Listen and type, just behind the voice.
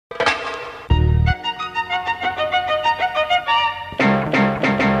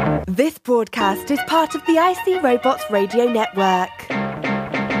This broadcast is part of the IC Robots Radio Network.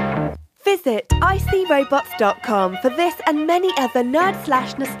 Visit icrobots.com for this and many other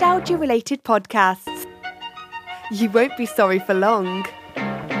nerd/nostalgia-related podcasts. You won't be sorry for long.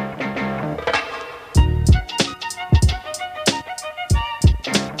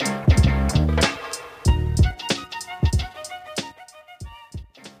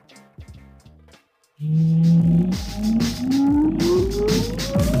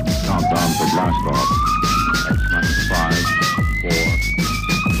 Countdown for blast off. X-minus 5, 4,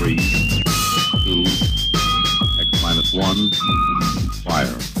 3, 2, X-minus 1,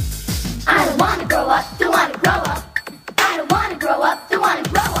 fire. I don't wanna grow up, don't wanna grow up. I don't wanna grow up, don't wanna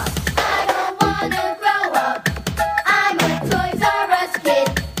grow up. I don't wanna grow up. I'm a Toys R Us kid.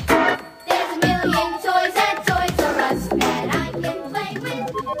 There's a million toys at Toys R Us that I can play with.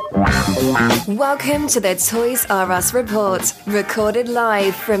 Welcome to the Toys R Us Report, recorded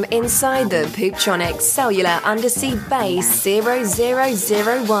live from inside the Pooptronics Cellular Undersea Base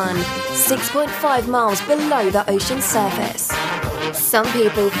 0001, 6.5 miles below the ocean surface. Some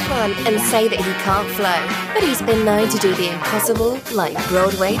people front and say that he can't flow, but he's been known to do the impossible like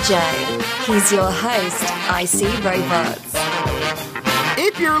Broadway Joe. He's your host, IC Robots.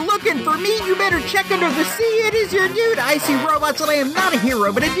 If you're looking for me, you better check under the sea. It is your dude, IC Robots, and I am not a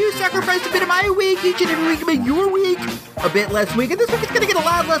hero, but I do sacrifice a bit of my week each and every week to make your week a bit less week. And this week it's gonna get a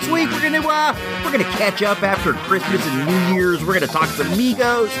lot less week. We're gonna catch up after Christmas and New Year's. We're gonna talk some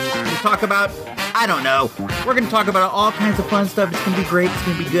Migos. We're gonna talk about, I don't know. We're gonna talk about all kinds of fun stuff. It's gonna be great. It's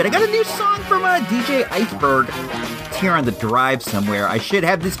gonna be good. I got a new song from DJ Iceberg. It's here on the drive somewhere. I should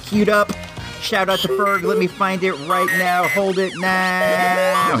have this queued up. Shout out to Ferg. Let me find it right now. Hold it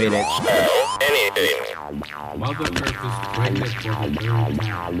now. Hit it.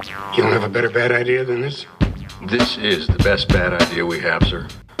 You don't have a better bad idea than this? This is the best bad idea we have, sir.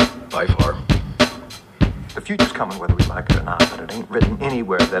 By far. The future's coming whether we like it or not, but it ain't written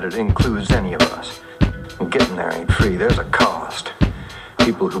anywhere that it includes any of us. And getting there ain't free. There's a cost.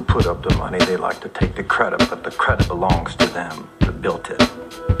 People who put up the money, they like to take the credit, but the credit belongs to them that built it.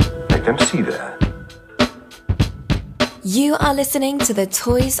 Make them see that. You are listening to the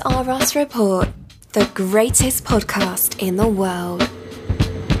Toys R Us Report, the greatest podcast in the world.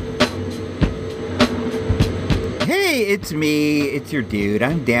 Hey, it's me. It's your dude.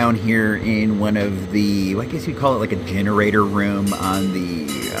 I'm down here in one of the, I guess you'd call it like a generator room on the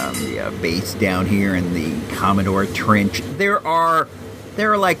base down here in the Commodore Trench. There are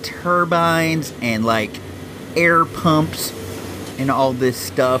like turbines and like air pumps and all this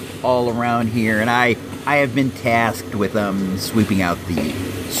stuff all around here, and I have been tasked with sweeping out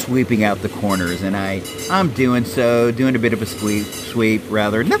the corners, and I'm doing a bit of a sweep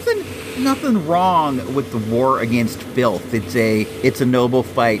rather. Nothing wrong with the war against filth. It's a noble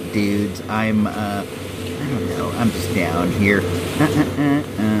fight, dudes. I don't know. I'm just down here.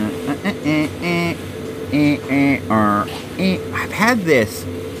 I've had this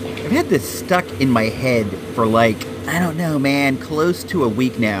stuck in my head for like, I don't know, man, close to a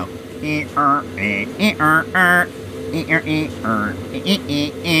week now. I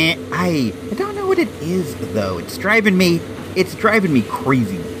don't know what it is though. It's driving me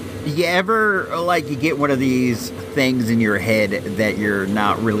crazy. You ever, like, you get one of these things in your head that you're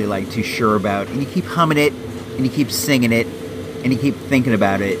not really, like, too sure about, and you keep humming it, and you keep singing it, and you keep thinking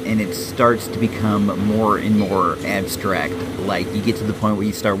about it, and it starts to become more and more abstract. Like, you get to the point where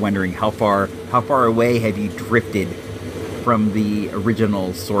you start wondering how far away have you drifted from the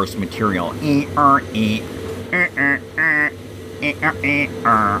original source material.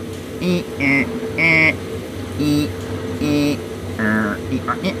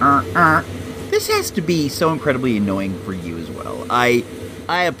 This has to be so incredibly annoying for you as well. I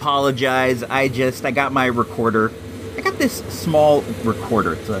apologize. I got my recorder. I got this small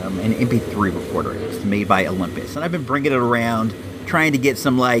recorder. It's an MP3 recorder. It's made by Olympus, and I've been bringing it around, trying to get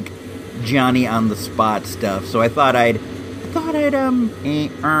some like Johnny on the spot stuff. So I thought I'd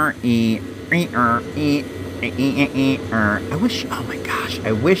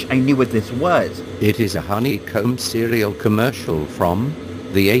I wish I knew what this was. It is a honeycomb cereal commercial from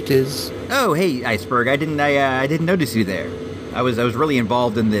the 80s. Oh, hey, Iceberg. I didn't notice you there. I was really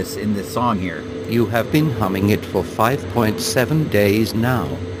involved in this song here. You have been humming it for 5.7 days now.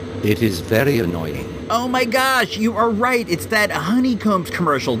 It is very annoying. Oh my gosh, you are right. It's that Honeycombs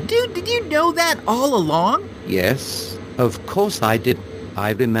commercial. Dude, did you know that all along? Yes, of course I did.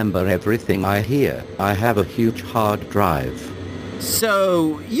 I remember everything I hear. I have a huge hard drive.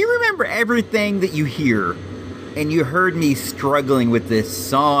 So, you remember everything that you hear, and you heard me struggling with this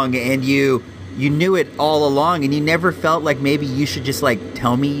song, and you you knew it all along and you never felt like maybe you should just, like,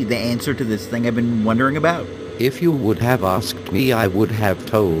 tell me the answer to this thing I've been wondering about? If you would have asked me, I would have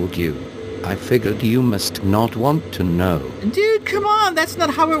told you. I figured you must not want to know. Dude, come on, that's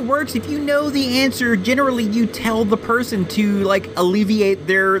not how it works. If you know the answer, generally you tell the person to, like, alleviate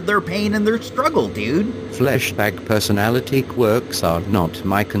their pain and their struggle, dude. Flashback personality quirks are not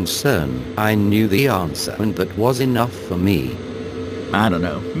my concern. I knew the answer, and that was enough for me. I don't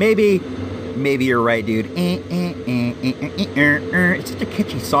know. Maybe you're right, dude. It's such a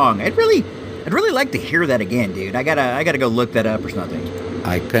catchy song. I'd really like to hear that again, dude. I gotta go look that up or something.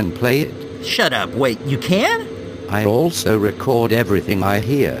 I can play it. Shut up. Wait, you can? I also record everything I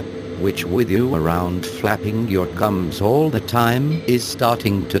hear, which with you around flapping your gums all the time is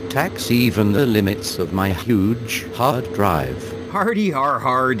starting to tax even the limits of my huge hard drive. Hardy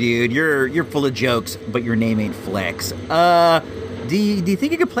har, dude. You're full of jokes, but your name ain't Flex. Do you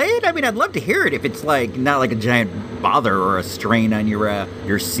think you could play it? I mean, I'd love to hear it if it's like not like a giant bother or a strain on your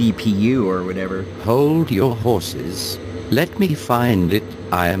CPU or whatever. Hold your horses. Let me find it.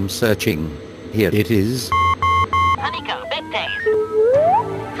 I am searching. Here it is. Honeycomb, big taste.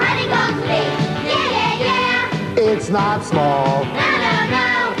 Honeycomb sweet, yeah. It's not small.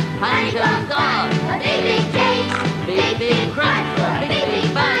 No. Honeycomb gold, a big taste. Big crunch, a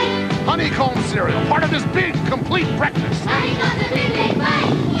big bite. Honeycomb cereal, part of this big, complete breakfast. Honeycomb's a big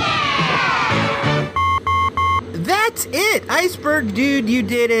bite, yeah! That's it! Iceberg dude, you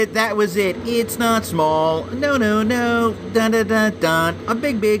did it. That was it. It's not small. No. Dun. A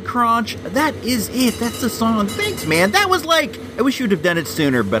big crunch. That is it. That's the song. Thanks, man. That was like, I wish you'd have done it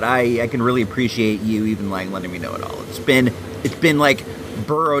sooner, but I can really appreciate you even like letting me know it all. It's been like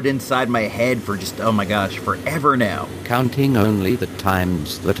burrowed inside my head for just, oh my gosh, forever now. Counting only the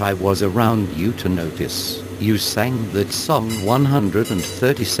times that I was around you to notice. You sang that song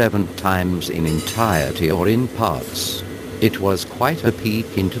 137 times in entirety or in parts. It was quite a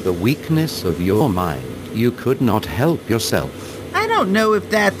peek into the weakness of your mind. You could not help yourself. I don't know if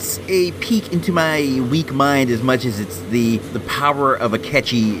that's a peek into my weak mind as much as it's the power of a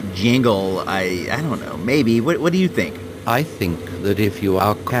catchy jingle. I don't know. Maybe. What do you think? I think that if you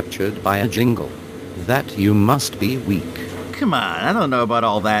are captured by a jingle, that you must be weak. Come on, I don't know about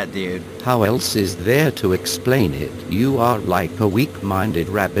all that, dude. How else is there to explain it? You are like a weak-minded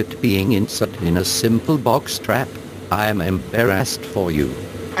rabbit being insert in a simple box trap. I am embarrassed for you.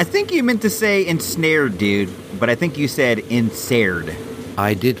 I think you meant to say ensnared, dude, but I think you said ensared.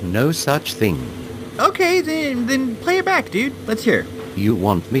 I did no such thing. Okay, then play it back, dude. Let's hear. You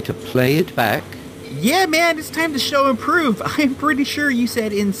want me to play it back? Yeah, man, it's time to show and prove. I'm pretty sure you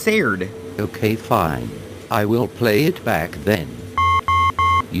said ensared. Okay, fine. I will play it back then.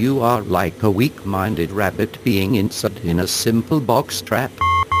 You are like a weak-minded rabbit being inserted in a simple box trap.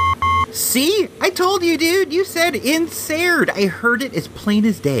 See? I told you, dude. You said ensared. I heard it as plain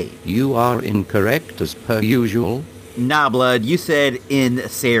as day. You are incorrect as per usual. Nah, blood. You said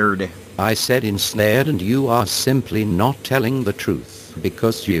ensared. I said ensnared, and you are simply not telling the truth.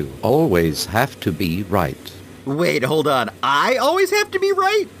 Because you always have to be right. Wait, hold on. I always have to be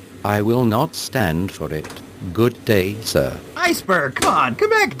right? I will not stand for it. Good day, sir. Iceberg, come on, come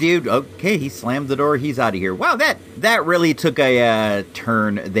back, dude. Okay, he slammed the door. He's out of here. Wow, that really took a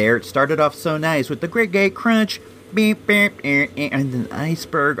turn there. It started off so nice with the Great Gate Crunch. Beep, beep, and then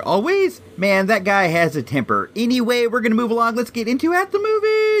Iceberg. Always? Man, that guy has a temper. Anyway, we're going to move along. Let's get into At the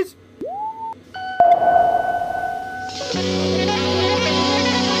Movies.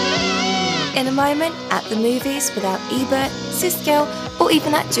 In a moment, At the Movies without Ebert, Siskel, or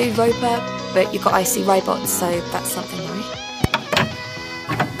even that Jude Roper, but you've got Icy Robots, so that's something, right?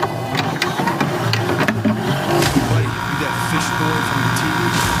 Buddy, you that fish boy from the TV?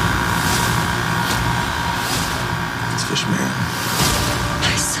 It's Fishman.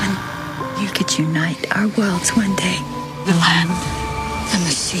 My son, you could unite our worlds one day. The land and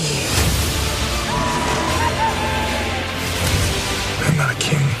the sea. I'm not a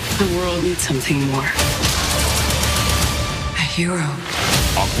king. The world needs something more. A hero.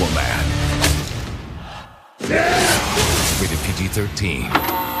 Aquaman. Rated PG-13.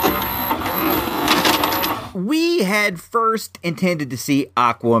 We had first intended to see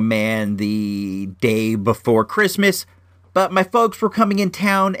Aquaman the day before Christmas, but my folks were coming in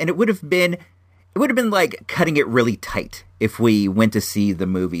town, and it would have been like cutting it really tight if we went to see the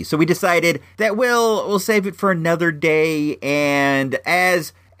movie. So we decided that we'll save it for another day, and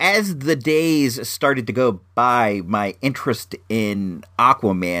as the days started to go by, my interest in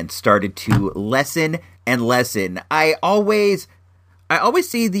Aquaman started to lessen and lessen. I always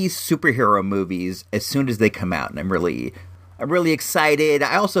see these superhero movies as soon as they come out, and I'm really excited.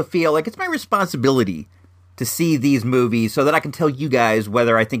 I also feel like it's my responsibility to see these movies so that I can tell you guys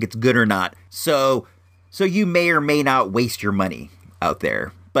whether I think it's good or not. So you may or may not waste your money out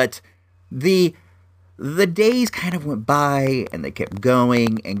there. But the days kind of went by and they kept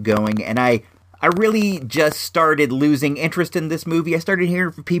going and going, and I really just started losing interest in this movie. I started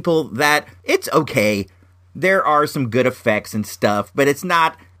hearing from people that it's okay. There are some good effects and stuff, but it's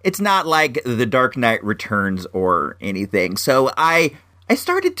not like The Dark Knight Returns or anything. So I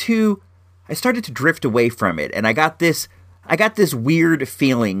started to drift away from it, and I got this weird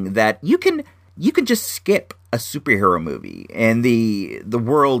feeling that you can just skip a superhero movie and the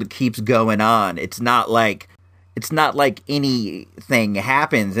world keeps going on. It's not like anything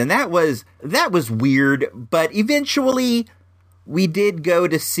happens, and that was weird. But eventually we did go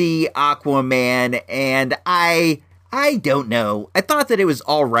to see Aquaman, and I don't know. I thought that it was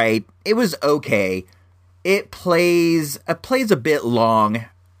all right. It was okay. It plays a bit long.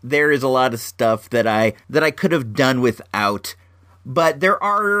 There is a lot of stuff that I could have done without, but there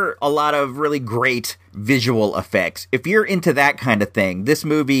are a lot of really great visual effects. If you're into that kind of thing, this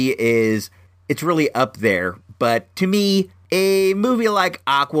movie it's really up there. But to me, a movie like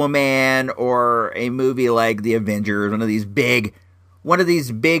Aquaman or a movie like The Avengers, one of these big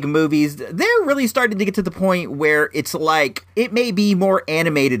movies, they're really starting to get to the point where it's like, it may be more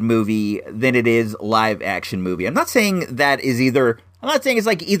animated movie than it is live action movie. I'm not saying it's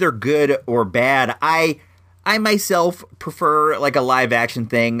like either good or bad. I myself prefer like a live action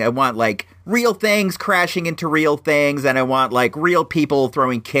thing. I want like real things crashing into real things, and I want like real people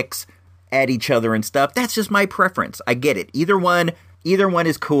throwing kicks at each other and stuff. That's just my preference. I get it. Either one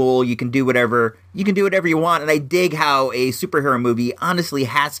is cool. You can do whatever you want. And I dig how a superhero movie honestly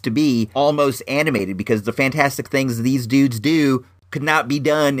has to be almost animated, because the fantastic things these dudes do could not be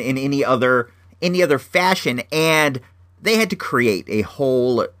done in any other fashion. And they had to create a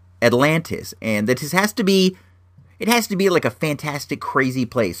whole Atlantis, and that just has to be like a fantastic, crazy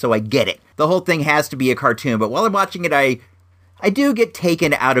place. So I get it. The whole thing has to be a cartoon. But while I'm watching it, I do get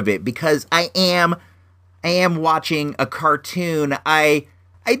taken out of it, because I am watching a cartoon. I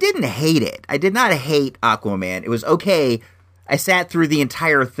didn't hate it. I did not hate Aquaman. It was okay. I sat through the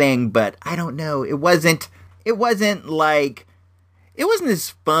entire thing, but I don't know. It wasn't as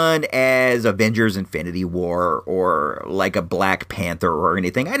fun as Avengers Infinity War or like a Black Panther or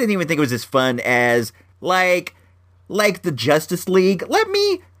anything. I didn't even think it was as fun as like the Justice League. Let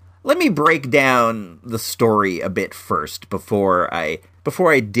me break down the story a bit first before I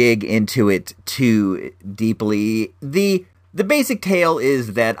dig into it too deeply. The basic tale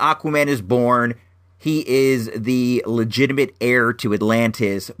is that Aquaman is born. He is the legitimate heir to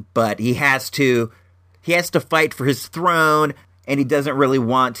Atlantis, but he has to fight for his throne, and he doesn't really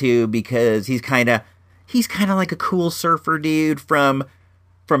want to, because he's kind of like a cool surfer dude from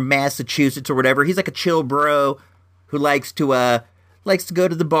Massachusetts or whatever. He's like a chill bro who likes to go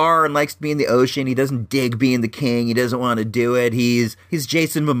to the bar and likes to be in the ocean. He doesn't dig being the king. He doesn't want to do it. He's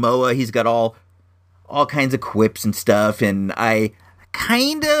Jason Momoa. He's got all kinds of quips and stuff, and I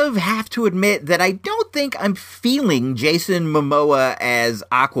kind of have to admit that I don't think I'm feeling Jason Momoa as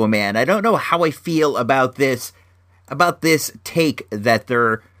Aquaman. I don't know how I feel about this take that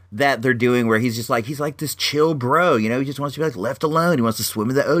they're doing, where he's like this chill bro, you know, he just wants to be like left alone. He wants to swim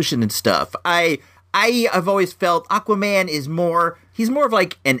in the ocean and stuff. I've always felt Aquaman he's more of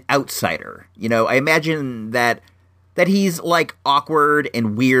like an outsider. You know, I imagine that he's like awkward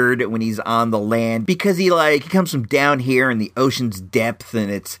and weird when he's on the land, because he comes from down here in the ocean's depth,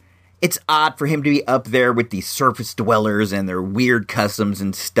 and it's odd for him to be up there with these surface dwellers and their weird customs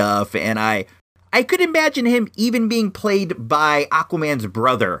and stuff. And I could imagine him even being played by Aquaman's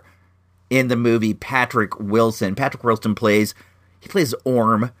brother in the movie, Patrick Wilson. Patrick Wilson plays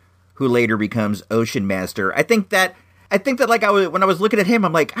Orm, who later becomes Ocean Master. I think that when I was looking at him,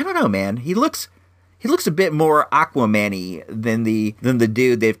 I'm like, I don't know, man. He looks a bit more Aquaman-y than the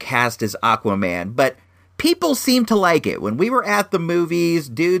dude they've cast as Aquaman. But people seem to like it. When we were at the movies,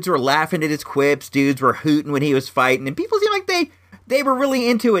 dudes were laughing at his quips, dudes were hooting when he was fighting, and people seem like they were really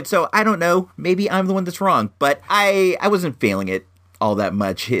into it. So I don't know. Maybe I'm the one that's wrong, but I wasn't feeling it all that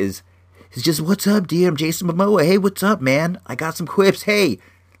much. His just, what's up, dude? I'm Jason Momoa. Hey, what's up, man? I got some quips. Hey.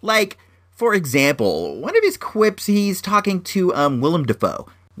 Like, for example, one of his quips, he's talking to Willem Dafoe.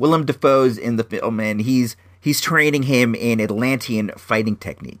 Willem Dafoe's in the film, and he's training him in Atlantean fighting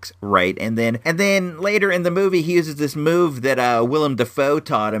techniques, right? And then later in the movie, he uses this move that Willem Dafoe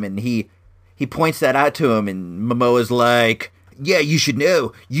taught him, and he points that out to him, and Momoa's like, yeah, you should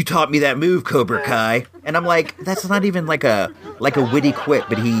know. You taught me that move, Cobra Kai. And I'm like, that's not even like a witty quip,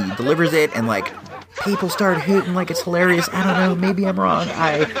 but he delivers it, and like, people start hooting like it's hilarious. I don't know, maybe I'm wrong.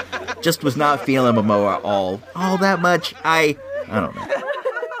 I just was not feeling Momoa all that much. I don't know.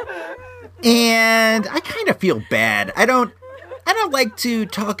 And I kind of feel bad. I don't like to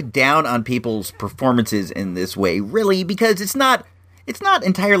talk down on people's performances in this way, really, because it's not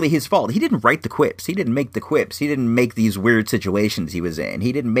entirely his fault. He didn't write the quips. He didn't make the quips. He didn't make these weird situations he was in.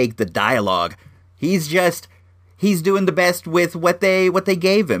 He didn't make the dialogue. He's doing the best with what they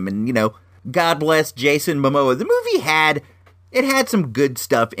gave him. And, you know, God bless Jason Momoa. The movie had some good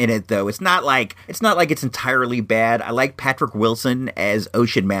stuff in it, though. It's not like it's entirely bad. I like Patrick Wilson as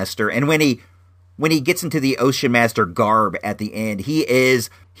Ocean Master, and when he gets into the Ocean Master garb at the end, he is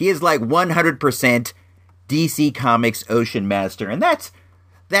like 100% DC Comics Ocean Master, and that's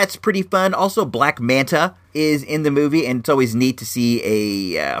pretty fun. Also, Black Manta is in the movie, and it's always neat to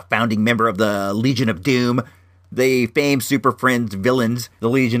see a founding member of the Legion of Doom, the famed Super Friends villains, the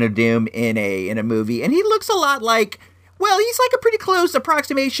Legion of Doom, in a movie, and he looks a lot like. Well, he's like a pretty close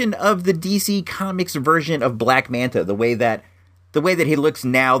approximation of the DC Comics version of Black Manta. The way that he looks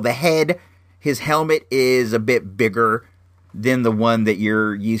now, the head, his helmet is a bit bigger than the one that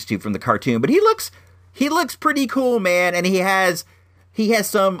you're used to from the cartoon, but he looks pretty cool, man, and he has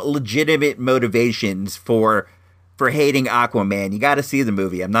some legitimate motivations for hating Aquaman. You got to see the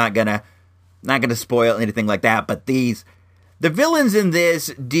movie. I'm not gonna spoil anything like that, but the villains in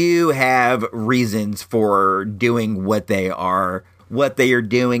this do have reasons for doing what they are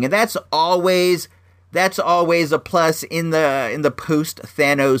doing, and that's always a plus in the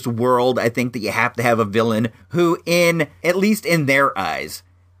post-Thanos world. I think that you have to have a villain who, at least in their eyes,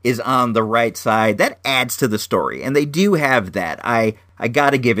 is on the right side. That adds to the story, and they do have that. I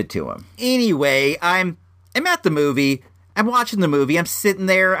gotta give it to them. Anyway, I'm at the movie. I'm watching the movie. I'm sitting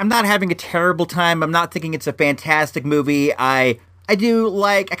there. I'm not having a terrible time. I'm not thinking it's a fantastic movie. I kind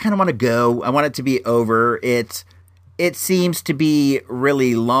of want to go. I want it to be over. It seems to be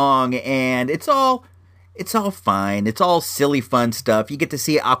really long, and it's all fine. It's all silly, fun stuff. You get to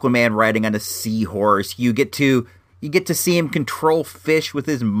see Aquaman riding on a seahorse. You get to see him control fish with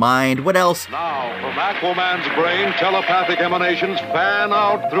his mind. What else? Now, from Aquaman's brain, telepathic emanations fan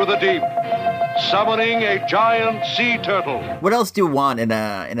out through the deep, summoning a giant sea turtle. What else do you want in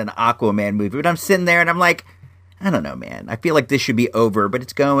an Aquaman movie? But I'm sitting there and I'm like, I don't know, man. I feel like this should be over, but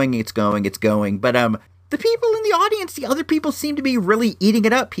it's going. But the people in the audience, the other people seem to be really eating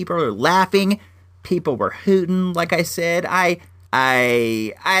it up. People are laughing. People were hooting, like I said. I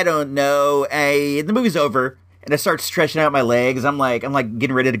don't know. The movie's over. And I start stretching out my legs. I'm like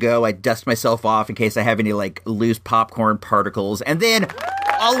getting ready to go. I dust myself off in case I have any like loose popcorn particles. And then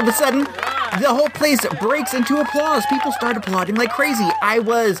all of a sudden, the whole place breaks into applause. People start applauding like crazy. I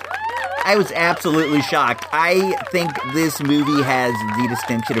was absolutely shocked. I think this movie has the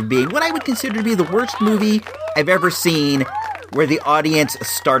distinction of being what I would consider to be the worst movie I've ever seen, where the audience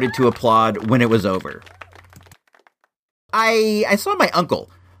started to applaud when it was over. I saw my uncle.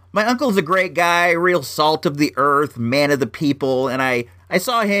 My uncle's a great guy, real salt of the earth, man of the people, and I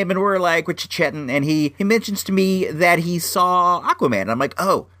saw him and we're chit-chatting, and he mentions to me that he saw Aquaman. And I'm like,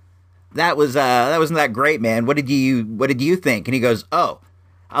 oh, that wasn't that great, man. What did you think? And he goes, oh,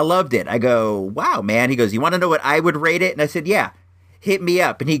 I loved it. I go, wow, man. He goes, you want to know what I would rate it? And I said, yeah, hit me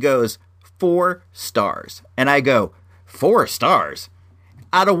up. And he goes, 4 stars. And I go, 4 stars?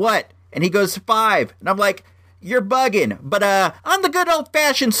 Out of what? And he goes, 5. And I'm like, you're bugging, but on the good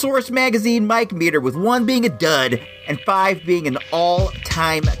old-fashioned Source Magazine mic meter, with 1 being a dud and 5 being an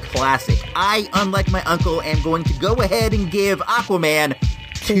all-time classic, I, unlike my uncle, am going to go ahead and give Aquaman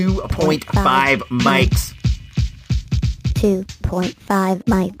 2.5 mics. 2.5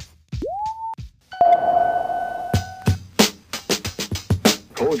 mics.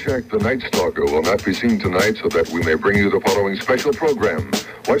 Kolchak the Night Stalker will not be seen tonight, so that we may bring you the following special program.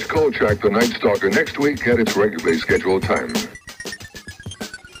 Watch Kolchak the Night Stalker next week at its regularly scheduled time.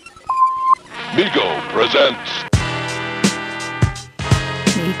 Mego presents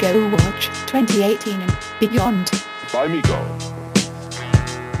Mego Watch 2018 and beyond. by Mego.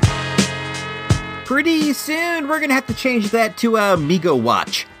 Pretty soon, we're going to have to change that to Mego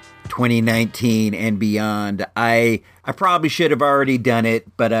Watch 2019 and beyond. I probably should have already done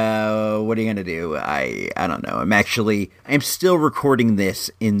it, but what are you gonna do? I don't know. I'm still recording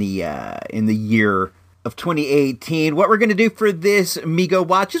this in the year of 2018. What we're gonna do for this Mego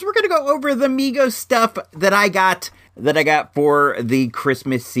Watch is we're gonna go over the Mego stuff that I got for the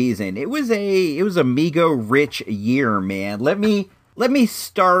Christmas season. It was a Mego rich year, man. Let me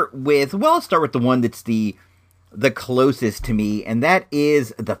start with the one that's the closest to me, and that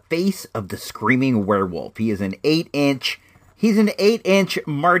is the face of the Screaming Werewolf. He is an 8-inch. He's an 8-inch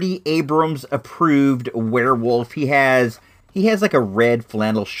Marty Abrams approved werewolf. He has like a red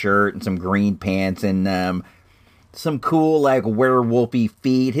flannel shirt and some green pants and some cool like werewolfy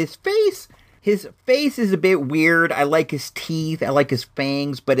feet. His face is a bit weird. I like his teeth. I like his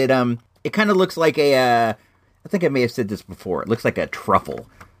fangs, but it kind of looks like I think I may have said this before. It looks like a truffle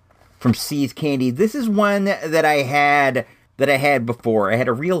from See's Candy. This is one that I had before. I had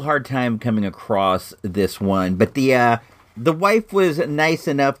a real hard time coming across this one, but the wife was nice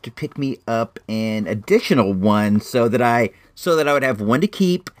enough to pick me up an additional one so that I would have one to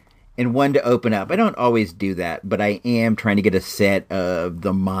keep and one to open up. I don't always do that, but I am trying to get a set of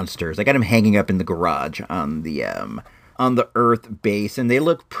the monsters. I got them hanging up in the garage on the Earth base, and they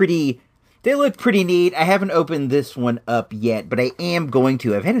look pretty neat. I haven't opened this one up yet, but I am going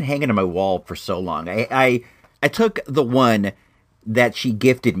to. I've had it hanging on my wall for so long. I took the one that she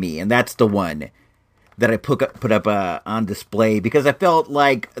gifted me, and that's the one that I put up on display because I felt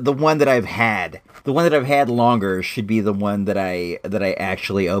like the one that I've had longer should be the one that I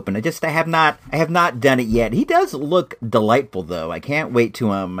actually open. I have not done it yet. He does look delightful though. I can't wait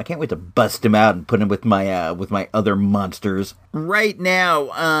to bust him out and put him with my other monsters. Right now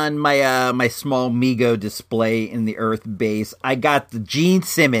on my small Mego display in the Earth base, I got the Gene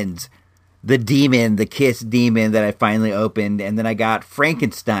Simmons, the demon, the Kiss demon that I finally opened, and then I got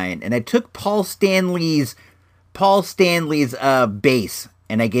Frankenstein, and I took Paul Stanley's bass,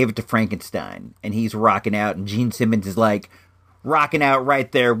 and I gave it to Frankenstein, and he's rocking out, and Gene Simmons is like rocking out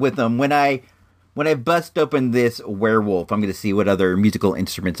right there with him. When I bust open this werewolf, I'm going to see what other musical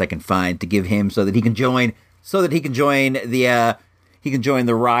instruments I can find to give him so that he can join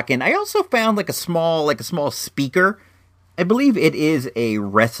the rockin'. I also found like a small speaker. I believe it is a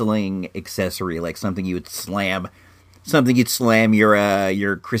wrestling accessory, like something you'd slam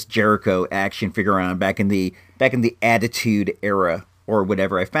your Chris Jericho action figure on back in the Attitude Era or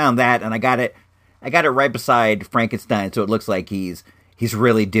whatever. I found that and I got it right beside Frankenstein, so it looks like he's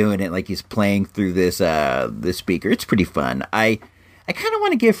really doing it, like he's playing through this speaker. It's pretty fun. I kind of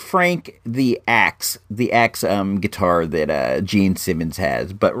want to give Frank the axe guitar that Gene Simmons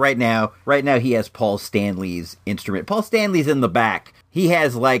has, but right now he has Paul Stanley's instrument. Paul Stanley's in the back. He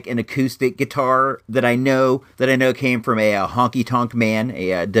has like an acoustic guitar that I know came from a Honky Tonk Man,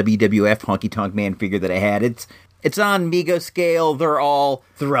 a WWF Honky Tonk Man figure that I had. It's on Mego scale. They're all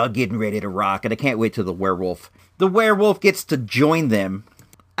getting ready to rock, and I can't wait till the werewolf gets to join them.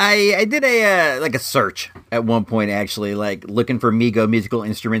 I did a search at one point, actually, like looking for Mego musical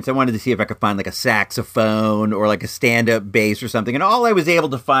instruments. I wanted to see if I could find like a saxophone or like a stand-up bass or something, and all I was able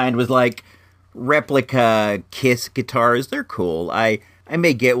to find was like replica Kiss guitars. They're cool. I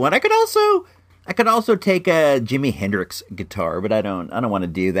may get one. I could also take a Jimi Hendrix guitar, but I don't want to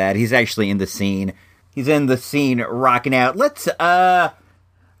do that. He's actually in the scene. He's in the scene rocking out. Let's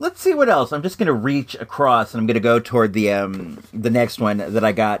see what else. I'm just going to reach across, and I'm going to go toward the next one that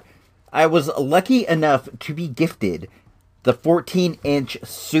I got. I was lucky enough to be gifted the 14-inch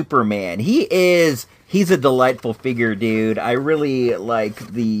Superman. He's a delightful figure, dude. I really like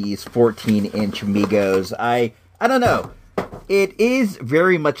these 14-inch Megos. I don't know. It is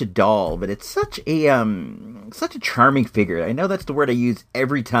very much a doll, but it's such a charming figure. I know that's the word I use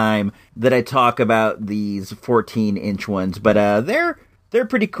every time that I talk about these 14-inch ones, but they're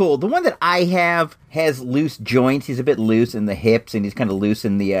pretty cool. The one that I have has loose joints. He's a bit loose in the hips, and he's kind of loose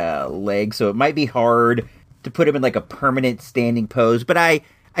in the legs, so it might be hard to put him in like a permanent standing pose. But I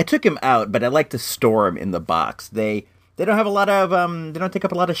took him out, but I like to store him in the box. They don't have a lot of they don't take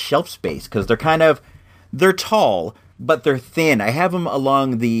up a lot of shelf space because they're tall, but they're thin. I have them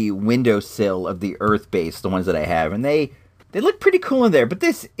along the windowsill of the Earth base, the ones that I have, and they look pretty cool in there. But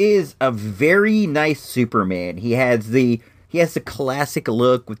this is a very nice Superman. He has the classic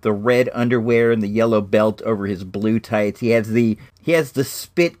look with the red underwear and the yellow belt over his blue tights. He has the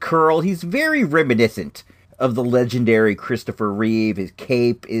spit curl. He's very reminiscent of the legendary Christopher Reeve. His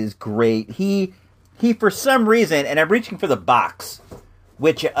cape is great. He for some reason, and I'm reaching for the box,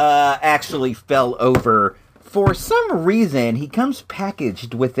 which actually fell over. For some reason, he comes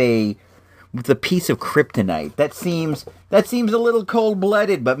packaged with a piece of kryptonite. That seems a little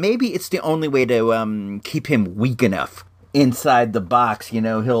cold-blooded, but maybe it's the only way to keep him weak enough inside the box. You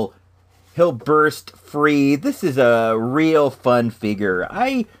know, he'll burst free. This is a real fun figure.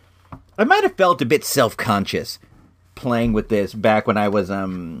 I might have felt a bit self-conscious playing with this back when I was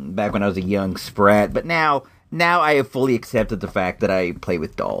a young sprat, but now I have fully accepted the fact that I play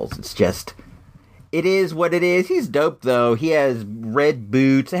with dolls. It is what it is. He's dope though. He has red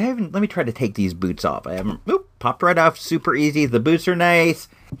boots. Let me try to take these boots off. I haven't popped right off. Super easy. The boots are nice.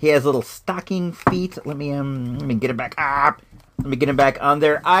 He has little stocking feet. Let me get it back up. Let me get him back on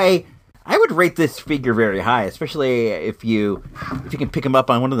there. I would rate this figure very high, especially if you can pick him up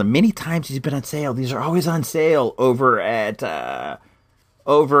on one of the many times he's been on sale. These are always on sale over at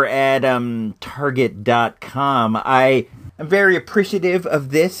Target.com. I am very appreciative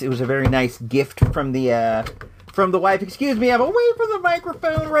of this. It was a very nice gift from the wife. Excuse me, I'm away from the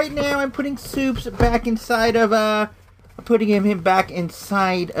microphone right now. I'm putting Soups back inside of putting him back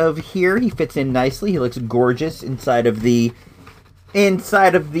inside of here. He fits in nicely. He looks gorgeous inside of the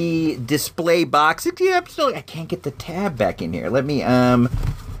display box. I can't get the tab back in here. Let me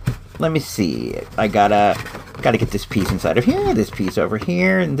see. I gotta get this piece inside of here, this piece over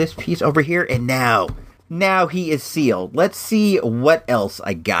here, and this piece over here, and now he is sealed. Let's see what else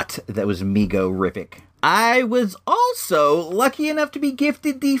I got that was Mego-rific. I was also lucky enough to be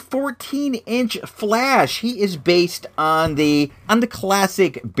gifted the 14-inch Flash. He is based on the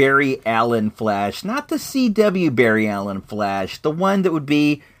classic Barry Allen Flash, not the CW Barry Allen Flash, the one that would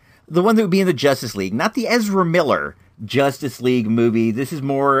be in the Justice League, not the Ezra Miller Justice League movie. This is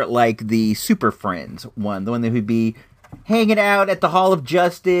more like the Super Friends one, the one that would be hanging out at the Hall of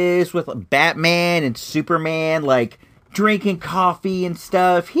Justice with Batman and Superman, like drinking coffee and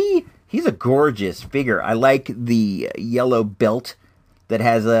stuff. He's a gorgeous figure. I like the yellow belt that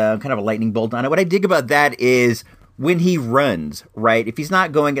has a kind of a lightning bolt on it. What I dig about that is when he runs, right? If he's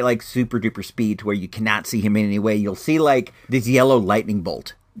not going at like super duper speed to where you cannot see him in any way, you'll see like this yellow lightning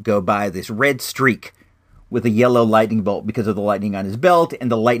bolt go by, this red streak with a yellow lightning bolt because of the lightning on his belt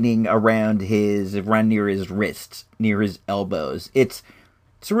and the lightning around near his wrists, near his elbows. It's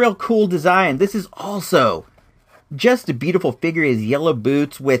a real cool design. This is also just a beautiful figure. His yellow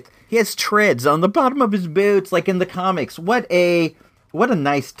boots he has treads on the bottom of his boots, like in the comics. What a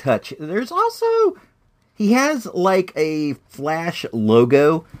nice touch. There's also, he has like a Flash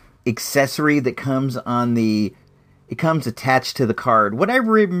logo accessory that comes attached to the card. What I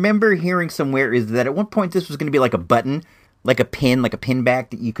remember hearing somewhere is that at one point this was going to be like a button, like a pin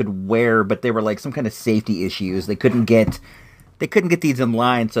back that you could wear, but they were like some kind of safety issues. They couldn't get these in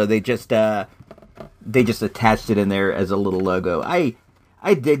line, so they just attached it in there as a little logo.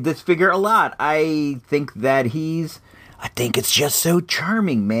 I dig this figure a lot. I think it's just so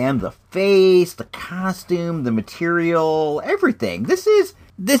charming, man. The face, the costume, the material, everything. This is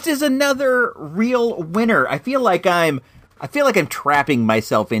another real winner. I feel like I'm trapping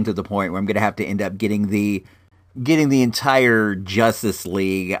myself into the point where I'm going to have to end up getting the entire Justice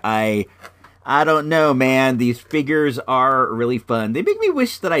League. I don't know, man. These figures are really fun. They make me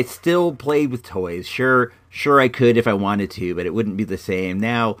wish that I still played with toys. Sure I could if I wanted to, but it wouldn't be the same.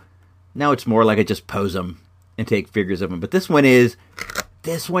 Now it's more like I just pose them and take figures of them. But this one is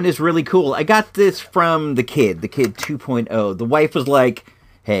really cool. I got this from the kid 2.0. The wife was like,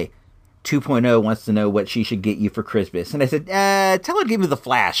 hey, 2.0 wants to know what she should get you for Christmas. And I said, tell her to give me the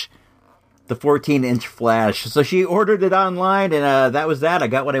Flash. The 14-inch Flash. So she ordered it online, and that was that. I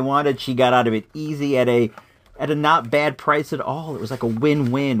got what I wanted. She got out of it easy at a not bad price at all. It was like a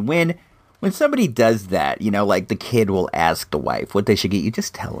win-win. When somebody does that, like the kid will ask the wife what they should get you,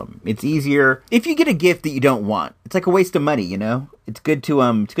 just tell them. It's easier if you get a gift that you don't want. It's like a waste of money, It's good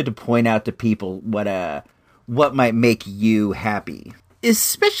to point out to people what might make you happy.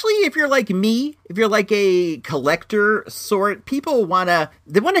 Especially if you're like me, if you're like a collector sort, people want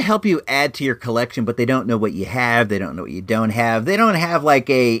to help you add to your collection, but they don't know what you have, they don't know what you don't have. They don't have like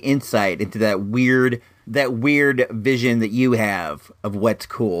a insight into that weird vision that you have of what's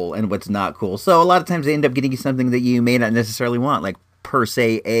cool and what's not cool. So a lot of times they end up getting you something that you may not necessarily want, like per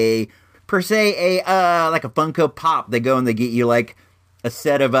se a like a Funko Pop. They go and they get you like a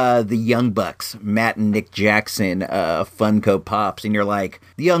set of the Young Bucks, Matt and Nick Jackson Funko Pops, and you're like,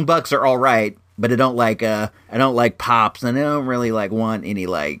 the Young Bucks are all right, but I don't like Pops, and I don't really like want any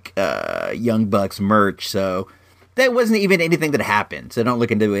like Young Bucks merch. So that wasn't even anything that happened. So don't look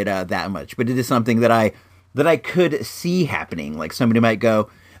into it that much. But it is something that I could see happening. Like somebody might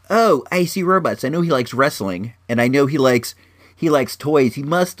go, oh, Icy Robots. I know he likes wrestling, and I know he likes toys. He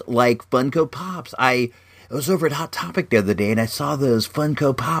must like Funko Pops. I was over at Hot Topic the other day, and I saw those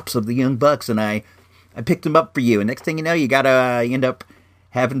Funko Pops of the Young Bucks, and I picked them up for you. And next thing you know, you end up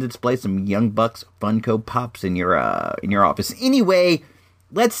having to display some Young Bucks Funko Pops in your office. Anyway,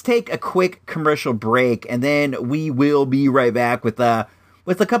 let's take a quick commercial break, and then we will be right back with a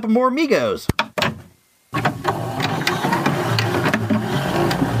couple more Migos.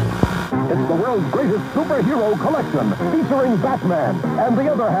 It's the world's greatest superhero collection, featuring Batman and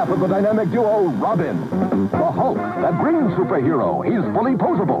the other half of the dynamic duo, Robin. The Hulk, that green superhero, he's fully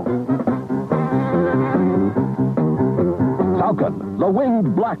posable. Falcon, the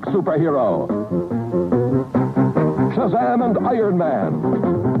winged black superhero. Shazam and Iron Man.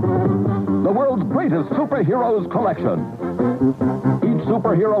 The world's greatest superheroes collection. Each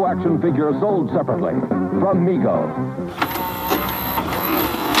superhero action figure sold separately from Mego.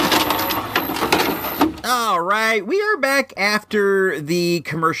 All right, we are back after the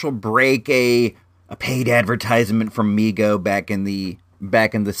commercial break, a paid advertisement from Mego back in the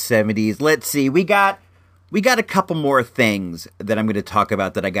 70s. Let's see, we got a couple more things that I'm going to talk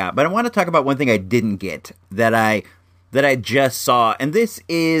about that I got, but I want to talk about one thing I didn't get that I just saw, and this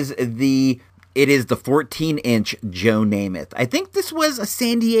is the 14-inch Joe Namath. I think this was a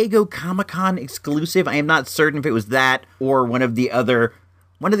San Diego Comic-Con exclusive. I am not certain if it was that or one of the other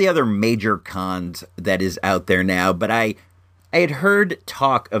major cons that is out there now, but I had heard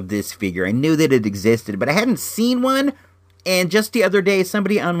talk of this figure. I knew that it existed, but I hadn't seen one, and just the other day,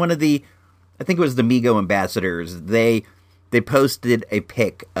 somebody on one of the, I think it was the Mego ambassadors, they posted a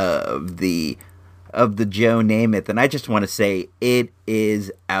pic of the Joe Namath, and I just want to say, it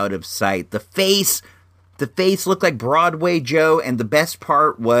is out of sight. The face looked like Broadway Joe, and the best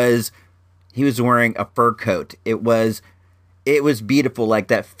part was he was wearing a fur coat. It was beautiful, like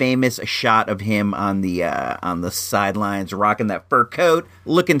that famous shot of him on the sidelines, rocking that fur coat,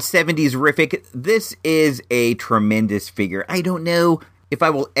 looking 70s-rific. This is a tremendous figure. I don't know if I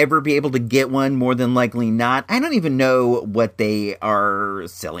will ever be able to get one, more than likely not. I don't even know what they are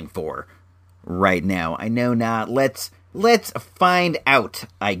selling for right now. I know not. Let's find out,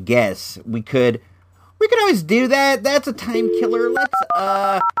 I guess. We could always do that. That's a time killer. Let's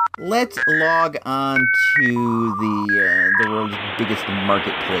log on to the world's biggest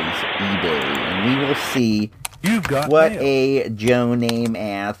marketplace, eBay, and we will see what a Joe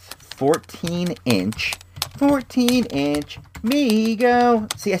Namath 14-inch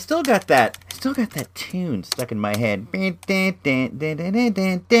Mego. See, I still got that tune stuck in my head.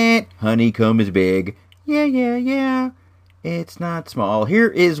 Honeycomb is big. Yeah. It's not small. Here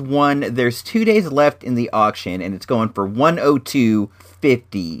is one. There's 2 days left in the auction, and it's going for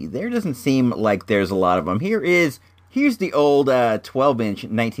 $102.50. There doesn't seem like there's a lot of them. Here's the old 12-inch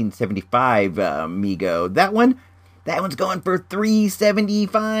 1975 Mego. That one's going for $375.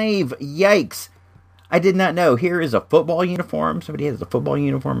 Yikes! I did not know. Here is a football uniform. Somebody has a football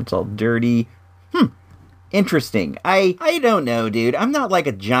uniform. It's all dirty. Interesting. I don't know, dude. I'm not like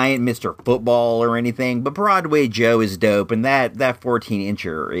a giant Mr. Football or anything, but Broadway Joe is dope, and that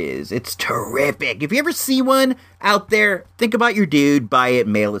 14-incher it's terrific. If you ever see one out there, think about your dude, buy it,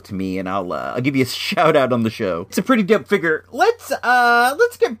 mail it to me, and I'll give you a shout out on the show. It's a pretty dope figure. Let's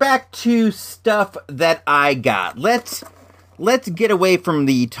get back to stuff that I got. Let's get away from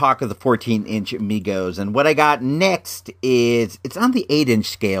the talk of the 14-inch Megos, and what I got next is, it's on the 8-inch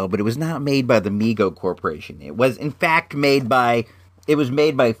scale, but it was not made by the Mego Corporation. It was, in fact, made by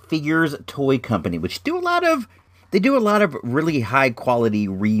Figures Toy Company, which do a lot of really high-quality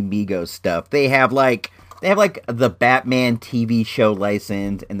re-Mego stuff. They have like the Batman TV show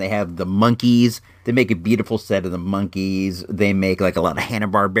license, and they have the Monkeys. They make a beautiful set of the Monkeys. They make like a lot of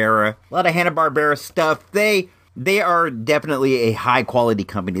Hanna-Barbera stuff. They are definitely a high-quality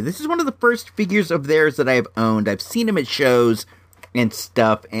company. This is one of the first figures of theirs that I've owned. I've seen them at shows and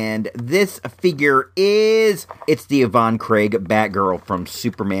stuff, and this figure it's the Yvonne Craig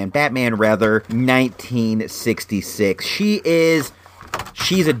Batman, 1966. She's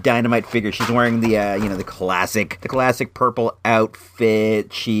a dynamite figure. She's wearing the classic purple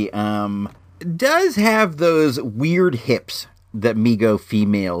outfit. She does have those weird hips that Mego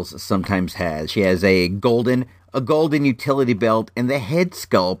females sometimes has. She has a golden utility belt, and the head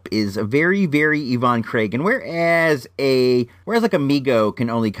sculpt is very, very Yvonne Craig. And whereas like a Mego can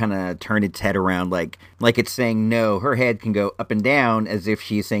only kind of turn its head around like it's saying no, her head can go up and down as if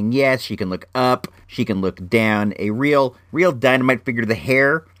she's saying yes. She can look up, she can look down. A real dynamite figure. The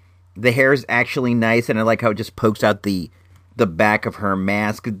hair is actually nice, and I like how it just pokes out the back of her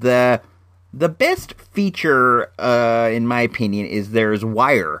mask. The best feature, in my opinion, is there's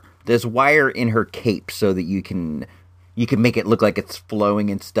wire. There's wire in her cape so that you can make it look like it's flowing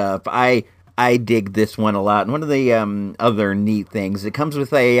and stuff. I dig this one a lot. And one of the other neat things, it comes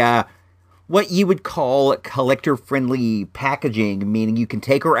with a what you would call collector-friendly packaging, meaning you can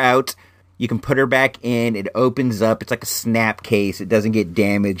take her out, you can put her back in, it opens up, it's like a snap case. It doesn't get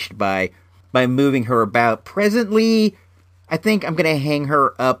damaged by moving her about. Presently, I think I'm going to hang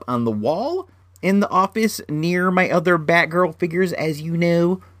her up on the wall in the office near my other Batgirl figures. As you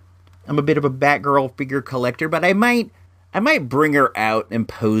know, I'm a bit of a Batgirl figure collector, but I might bring her out and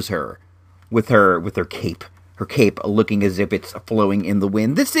pose her with her cape. Her cape looking as if it's flowing in the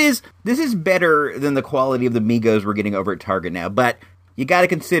wind. This is better than the quality of the Megos we're getting over at Target now, but you got to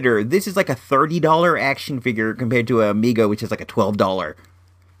consider this is like a $30 action figure compared to a Mego, which is like a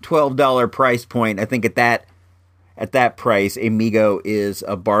 $12 price point. I think at that price, a Mego is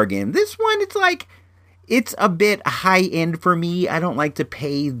a bargain. This one, it's a bit high end for me. I don't like to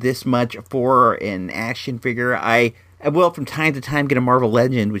pay this much for an action figure. I will from time to time get a Marvel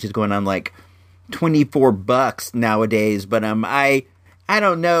Legend, which is going on like $24 nowadays. But I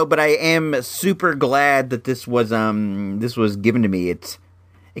don't know, but I am super glad that this was given to me. It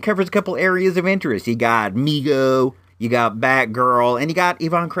covers a couple areas of interest. You got Mego, you got Batgirl, and you got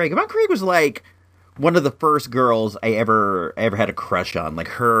Yvonne Craig. Yvonne Craig was like one of the first girls I ever had a crush on. Like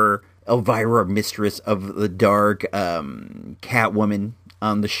her, Elvira, Mistress of the Dark, Catwoman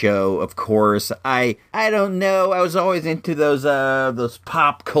on the show, of course. I don't know. I was always into those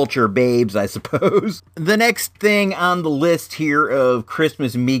pop culture babes, I suppose. The next thing on the list here of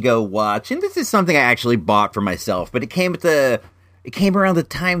Christmas Mego watch, and this is something I actually bought for myself, but it came around the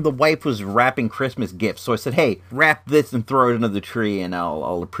time the wife was wrapping Christmas gifts. So I said, hey, wrap this and throw it under the tree, and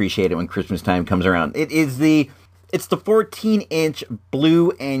I'll appreciate it when Christmas time comes around. It's the 14-inch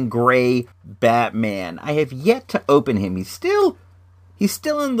blue and gray Batman. I have yet to open him. He's still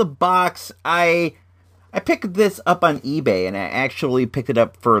in the box. I picked this up on eBay, and I actually picked it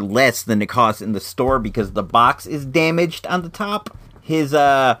up for less than it cost in the store because the box is damaged on the top. His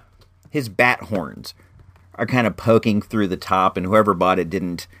bat horns are kind of poking through the top, and whoever bought it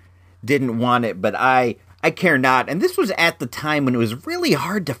didn't want it, but I care not. And this was at the time when it was really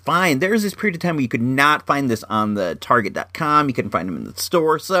hard to find. There was this period of time where you could not find this on the Target.com. You couldn't find him in the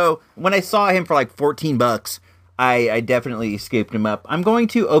store. So when I saw him for like $14, I definitely scooped him up. I'm going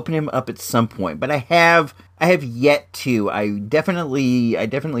to open him up at some point, but I have yet to. I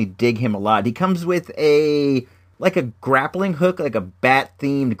definitely dig him a lot. He comes with a grappling hook, like a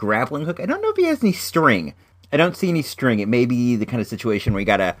bat-themed grappling hook. I don't know if he has any string. I don't see any string. It may be the kind of situation where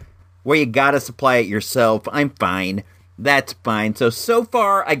you gotta supply it yourself. I'm fine. That's fine. So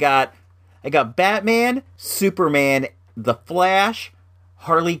far I got Batman, Superman, The Flash,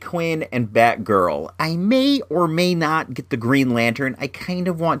 Harley Quinn, and Batgirl. I may or may not get the Green Lantern. I kind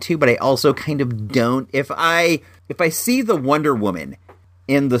of want to, but I also kind of don't. If I see the Wonder Woman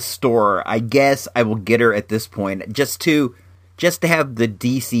in the store, I guess I will get her at this point, just to have the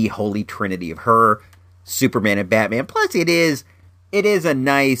DC Holy Trinity of her, Superman, and Batman. Plus, it is a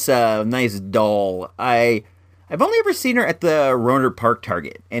nice doll. I've only ever seen her at the Rohnert Park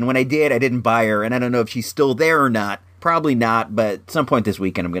Target, and when I did, I didn't buy her, and I don't know if she's still there or not. Probably not, but at some point this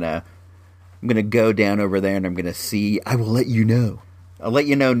weekend, I'm gonna go down over there and I'm gonna see. I will let you know. I'll let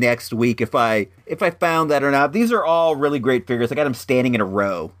you know next week if I found that or not. These are all really great figures. I got them standing in a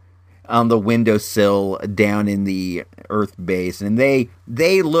row on the windowsill down in the Earth base, and they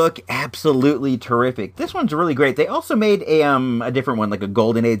look absolutely terrific. This one's really great. They also made a different one, like a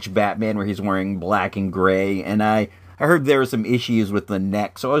Golden Age Batman, where he's wearing black and gray, and I heard there were some issues with the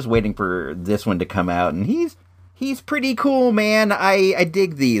neck, so I was waiting for this one to come out, and he's pretty cool, man. I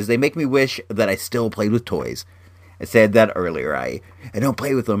dig these. They make me wish that I still played with toys. I said that earlier. I don't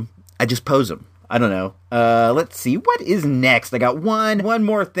play with them. I just pose them. I don't know. Let's see. What is next? I got one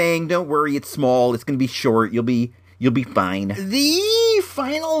more thing. Don't worry. It's small. It's going to be short. You'll be fine. The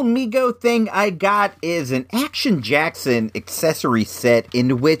final Mego thing I got is an Action Jackson accessory set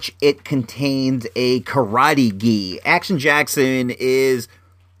in which it contains a karate gi. Action Jackson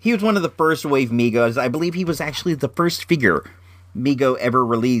he was one of the first wave Megos. I believe he was actually the first figure Mego ever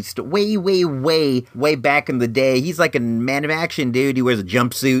released way back in the day. He's like a man of action, dude. He wears a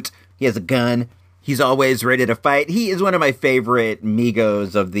jumpsuit. He has a gun. He's always ready to fight. He is one of my favorite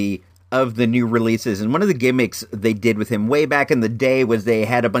Megos of the new releases. And one of the gimmicks they did with him way back in the day was they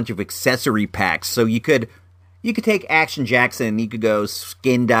had a bunch of accessory packs. So you could take Action Jackson, you could go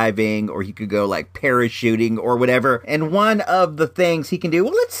skin diving, or you could go like parachuting or whatever. And one of the things he can do,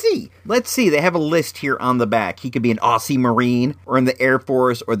 well, let's see. They have a list here on the back. He could be an Aussie Marine, or in the Air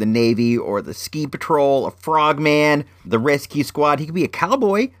Force, or the Navy, or the Ski Patrol, a Frogman, the Rescue Squad. He could be a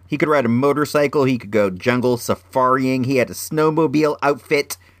cowboy. He could ride a motorcycle. He could go jungle safaring. He had a snowmobile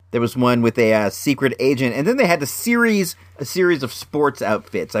outfit. There was one with a secret agent. And then they had a series of sports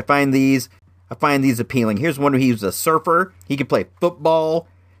outfits. I find these appealing. Here's one where he was a surfer. He could play football,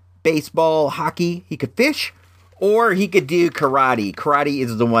 baseball, hockey. He could fish, or he could do karate. Karate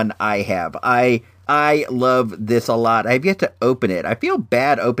is the one I have. I love this a lot. I have yet to open it. I feel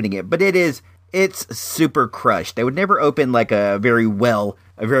bad opening it, but it's super crushed. I would never open like a very well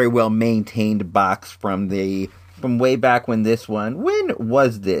maintained box from way back when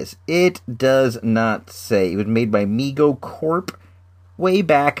was this? It does not say. It was made by Mego Corp way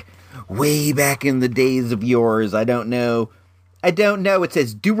back in the days of yours. I don't know I don't know. It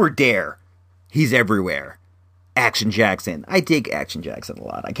says do or dare. He's everywhere. Action Jackson. I dig Action Jackson a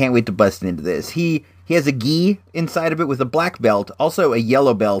lot. I can't wait to bust into this. He has a gi inside of it with a black belt, also a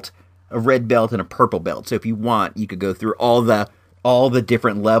yellow belt, a red belt, and a purple belt. So if you want, you could go through all the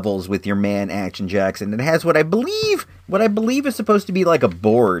different levels with your man Action Jackson. It has what I believe is supposed to be like a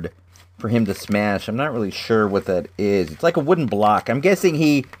board for him to smash. I'm not really sure what that is. It's like a wooden block. I'm guessing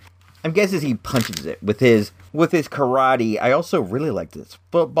he punches it with his karate. I also really like this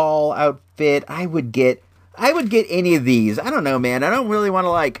football outfit. I would get any of these. I don't know, man. I don't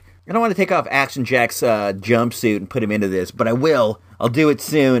want to take off Action Jack's jumpsuit and put him into this, but I will. I'll do it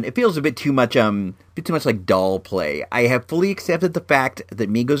soon. It feels a bit too much like doll play. I have fully accepted the fact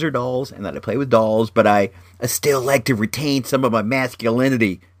that Migos are dolls and that I play with dolls, but I still like to retain some of my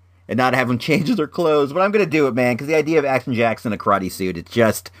masculinity and not have them change their clothes. But I'm going to do it, man, because the idea of Action Jack's in a karate suit,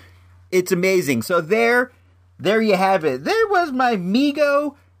 it's amazing. So there you have it. There was my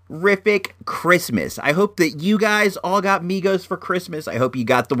Migo-rific Christmas. I hope that you guys all got Migos for Christmas. I hope you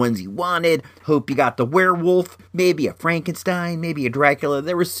got the ones you wanted. Hope you got the werewolf, maybe a Frankenstein, maybe a Dracula.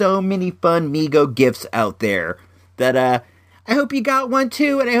 There were so many fun Migo gifts out there that I hope you got one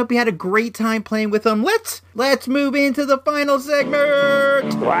too, and I hope you had a great time playing with them. Let's move into the final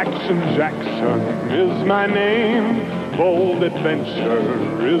segment. Action Jackson is my name. Bold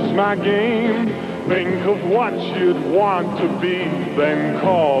adventure is my game. Think of what you'd want to be, then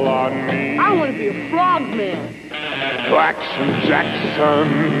call on me. I want to be a frogman. Action Jackson.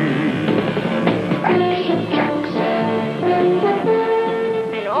 Action Jackson.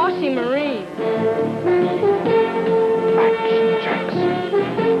 An Aussie Marine. Action Jackson.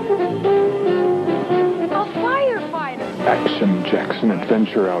 A firefighter. Action Jackson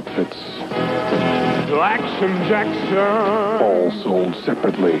Adventure Outfits. Action Jackson. All sold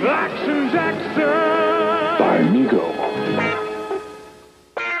separately. Action Jackson. By Migo.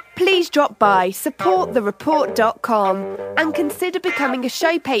 Please drop by supportthereport.com and consider becoming a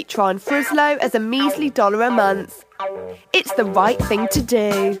show patron for as low as a measly $1 a month. It's the right thing to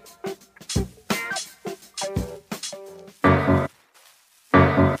do.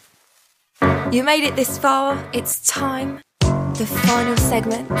 You made it this far. It's time. The final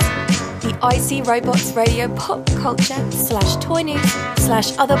segment. The Icy Robots Radio pop culture / toy news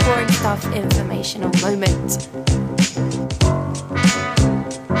 / other boring stuff informational moment.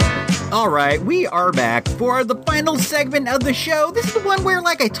 Alright, we are back for the final segment of the show. This is the one where,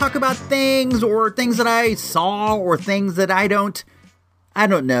 I talk about things, or things that I saw, or things that I don't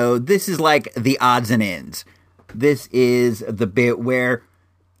know. This is like the odds and ends. This is the bit where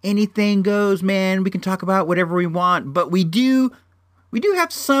anything goes, man. We can talk about whatever we want, but we do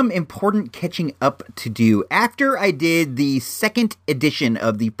have some important catching up to do. After I did the second edition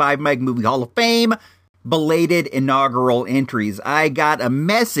of the 5 Mike Movie Hall of Fame belated inaugural entries, I got a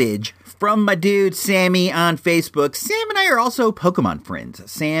message from my dude Sammy on Facebook. Sam and I are also Pokemon friends.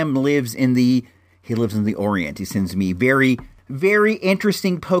 Sam lives in the Orient. He sends me very, very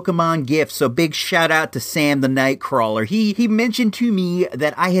interesting Pokemon gifts. So big shout out to Sam the Nightcrawler. He mentioned to me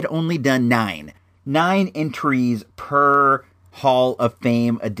that I had only done 9 entries per Hall of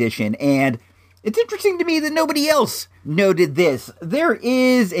Fame edition, and it's interesting to me that nobody else noted this. There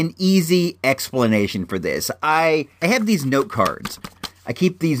is an easy explanation for this. I have these note cards. I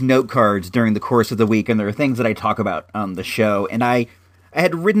keep these note cards during the course of the week, and there are things that I talk about on the show, and I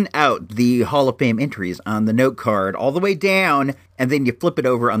had written out the Hall of Fame entries on the note card all the way down, and then you flip it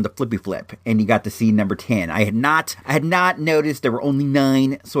over on the flippy flip, and you got to see number 10. I had not noticed there were only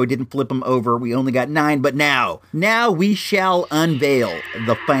 9, so I didn't flip them over. We only got 9, but now we shall unveil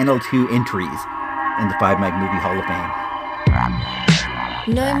the final 2 entries in the 5 Mike Movie Hall of Fame.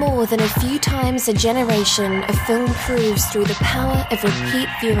 No more than a few times a generation, a film proves through the power of repeat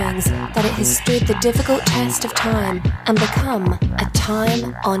viewings that it has stood the difficult test of time and become a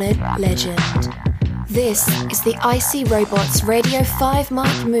time-honored legend. This is the Icy Robots Radio 5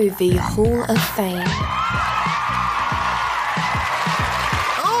 Mike Movie Hall of Fame.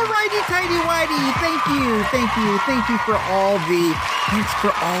 Alrighty, tighty-whitey, thank you for all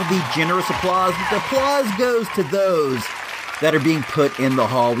the generous applause. The applause goes to those that are being put in the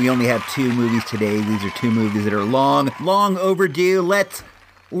hall. We only have 2 movies today. These are 2 movies that are long overdue. Let's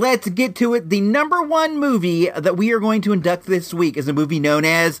get to it. The number 1 movie that we are going to induct this week is a movie known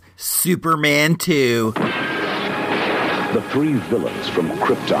as Superman 2. The 3 villains from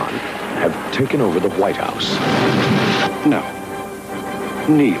Krypton have taken over the White House. Now,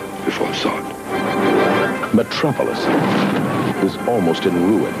 kneel before Zod. Metropolis is almost in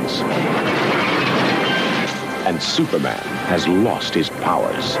ruins. And Superman has lost his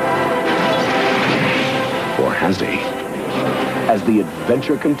powers. Or has he? as the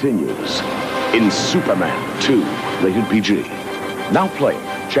adventure continues in Superman 2, rated PG. Now playing.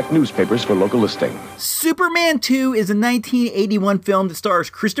 Check newspapers for local listing. Superman 2 is a 1981 film that stars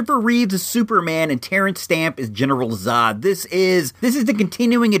Christopher Reeves as Superman and Terrence Stamp as General Zod. This is the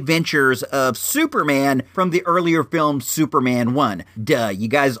continuing adventures of Superman from the earlier film Superman 1. Duh, you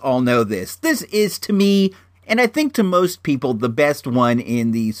guys all know this. This is, to me, and I think to most people, the best one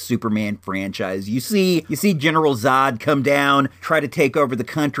in the Superman franchise. You see General Zod come down, try to take over the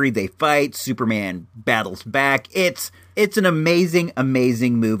country, they fight, Superman battles back. It's an amazing,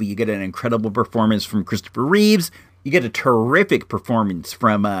 amazing movie. You get an incredible performance from Christopher Reeves. You get a terrific performance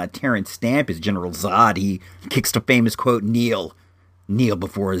from Terrence Stamp as General Zod. He kicks the famous quote, kneel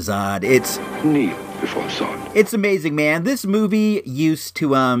before Zod. It's Kneel before Zod. It's amazing, man. This movie used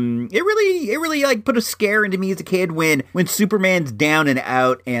to it really like put a scare into me as a kid when Superman's down and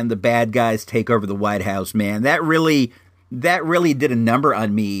out and the bad guys take over the White House, man. That really did a number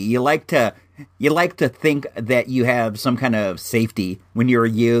on me. You like to think that you have some kind of safety when you're a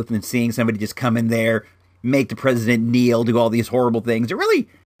youth, and seeing somebody just come in there, make the president kneel, do all these horrible things. It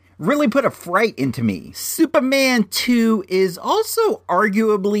really put a fright into me. Superman 2 is also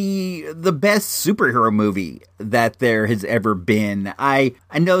arguably the best superhero movie that there has ever been. I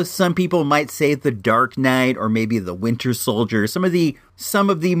know some people might say The Dark Knight or maybe The Winter Soldier. Some of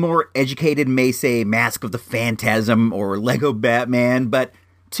the more educated may say Mask of the Phantasm or Lego Batman, but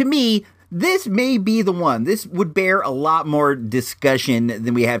to me, this may be the one. This would bear a lot more discussion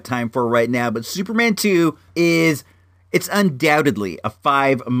than we have time for right now, but Superman 2 it's undoubtedly a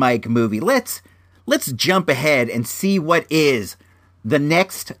 5-mic movie. Let's jump ahead and see what is the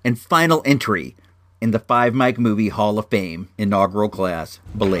next and final entry in the 5-mic movie Hall of Fame inaugural class,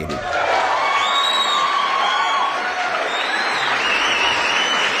 belated.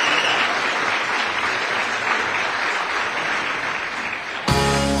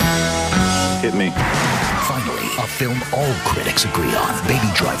 Hit me. Finally, a film all critics agree on. Baby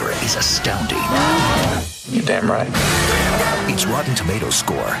Driver is astounding. You're damn right. Its Rotten Tomatoes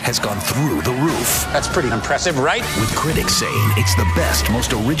score has gone through the roof. That's pretty impressive, right? With critics saying it's the best,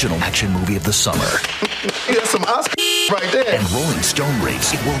 most original action movie of the summer. That's some Oscar right there. And Rolling Stone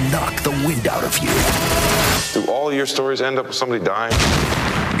rates it will knock the wind out of you. Do all your stories end up with somebody dying?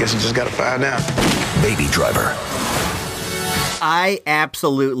 Guess you just gotta find out. Baby Driver. I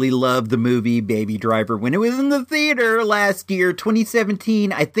absolutely love the movie Baby Driver. When it was in the theater last year,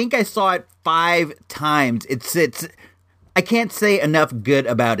 2017, I think I saw it 5 times. It's I can't say enough good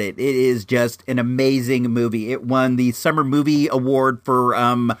about it. It is just an amazing movie. It won the Summer Movie Award for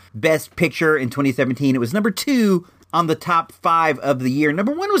Best Picture in 2017. It was number 2 on the top 5 of the year.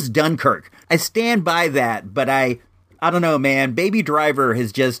 Number 1 was Dunkirk. I stand by that, but I don't know, man. Baby Driver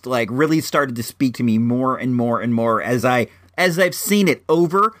has just like really started to speak to me more and more and more as I've seen it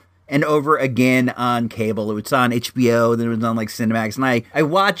over and over again on cable. It's on HBO, then it was on like Cinemax, and I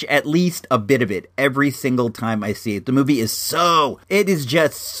watch at least a bit of it every single time I see it. The movie is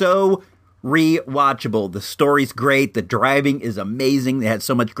just so rewatchable. The story's great, the driving is amazing, they had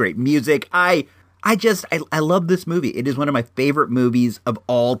so much great music. I love this movie. It is one of my favorite movies of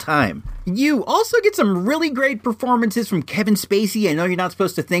all time. You also get some really great performances from Kevin Spacey. I know you're not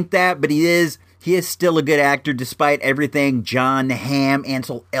supposed to think that, but he is still a good actor despite everything. John Hamm,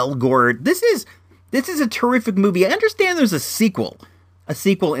 Ansel Elgort. This is a terrific movie. I understand there's a sequel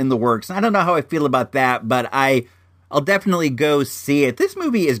in the works. I don't know how I feel about that, but I'll definitely go see it. This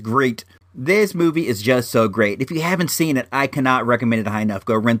movie is great. This movie is just so great. If you haven't seen it, I cannot recommend it high enough.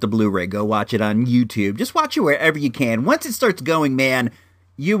 Go rent the Blu-ray. Go watch it on YouTube. Just watch it wherever you can. Once it starts going, man,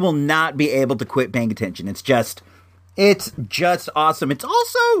 you will not be able to quit paying attention. It's just awesome. It's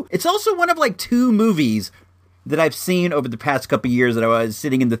also one of like 2 movies that I've seen over the past couple years that I was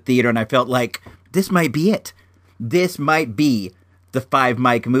sitting in the theater and I felt like this might be it. This might be the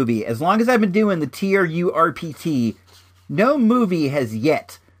 5-mic movie. As long as I've been doing the TRURPT, no movie has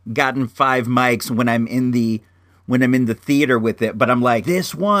yet gotten 5 mics when I'm in the theater with it, but I'm like,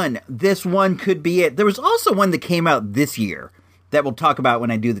 this one could be it. There was also one that came out this year that we'll talk about when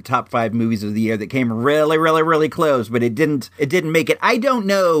I do the top 5 movies of the year that came really, really, really close, but it didn't make it. I don't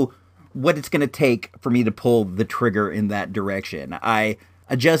know what it's going to take for me to pull the trigger in that direction. I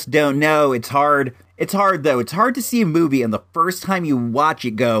just don't know. It's hard. It's hard though. It's hard to see a movie and the first time you watch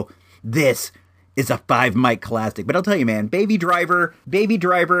it go, this is a 5-mic classic. But I'll tell you, man, Baby Driver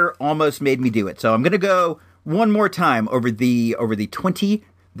almost made me do it. So I'm going to go one more time over the 20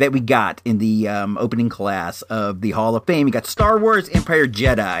 that we got in the opening class of the Hall of Fame. We got Star Wars, Empire,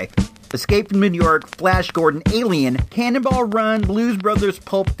 Jedi. Escape from New York, Flash Gordon, Alien, Cannonball Run, Blues Brothers,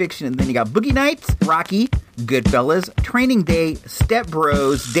 Pulp Fiction, and then you got Boogie Nights, Rocky, Goodfellas, Training Day, Step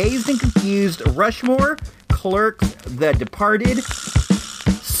Bros, Dazed and Confused, Rushmore, Clerks, The Departed,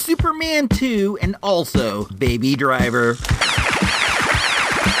 Superman 2, and also Baby Driver.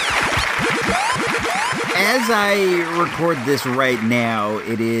 As I record this right now,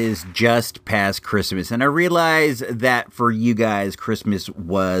 it is just past Christmas, and I realize that for you guys, Christmas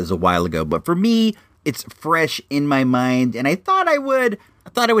was a while ago, but for me, it's fresh in my mind, and I thought I would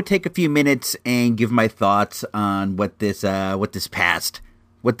take a few minutes and give my thoughts on what this past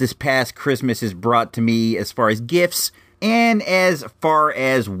Christmas has brought to me as far as gifts, and as far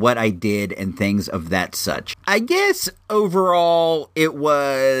as what I did and things of that such. I guess overall it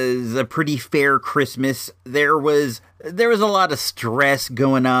was a pretty fair Christmas. There was a lot of stress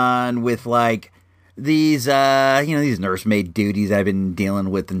going on with like these nursemaid duties I've been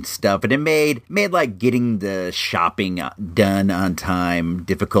dealing with and stuff, and it made like getting the shopping done on time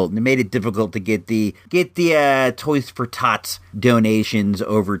difficult, and it made it difficult to get the Toys for Tots donations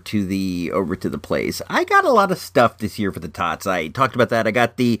over to the place. I got a lot of stuff this year for the Tots. I talked about that. I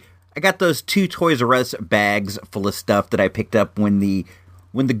got those 2 Toys R Us bags full of stuff that I picked up when the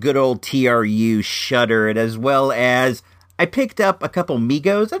good old TRU shuttered, as well as I picked up a couple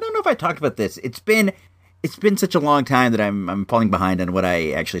Migos. I don't know if I talked about this. It's been such a long time that I'm falling behind on what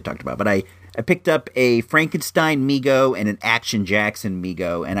I actually talked about. But I picked up a Frankenstein Migo and an Action Jackson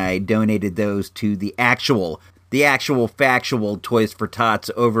Migo, and I donated those to the actual factual Toys for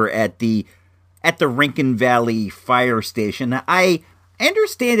Tots over at the Rincon Valley Fire Station. I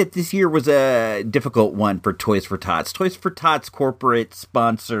understand that this year was a difficult one for Toys for Tots. Toys for Tots corporate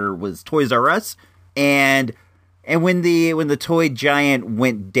sponsor was Toys R Us, and when the toy giant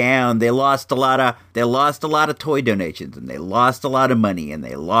went down, they lost a lot of toy donations, and they lost a lot of money, and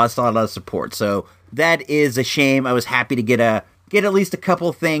they lost a lot of support. So that is a shame. I was happy to get at least a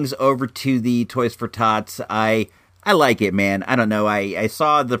couple things over to the Toys for Tots. I like it, man. I don't know. I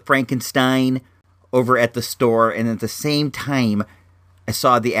saw the Frankenstein over at the store, and at the same time, I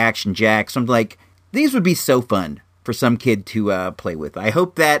saw the Action Jack. So I'm like, these would be so fun for some kid to play with. I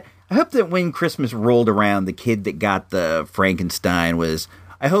hope that when Christmas rolled around, the kid that got the Frankenstein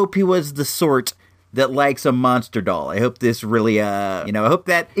I hope he was the sort that likes a monster doll. I hope this really, I hope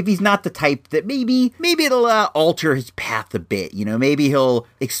that if he's not the type, that maybe it'll alter his path a bit. Maybe he'll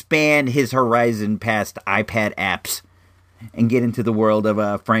expand his horizon past iPad apps and get into the world of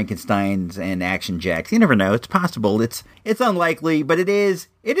Frankensteins and Action Jacks. You never know. It's possible. It's unlikely, but it is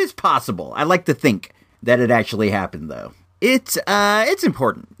possible. I like to think that it actually happened, though. It's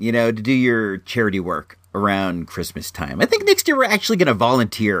important, to do your charity work around Christmas time. I think next year we're actually going to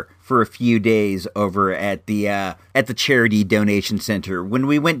volunteer for a few days over at the charity donation center. When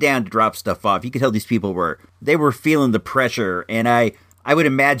we went down to drop stuff off, you could tell these people were feeling the pressure, and I would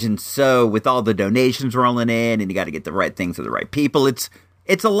imagine so, with all the donations rolling in, and you got to get the right things to the right people. It's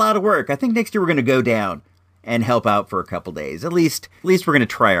a lot of work. I think next year we're going to go down and help out for a couple days. At least we're going to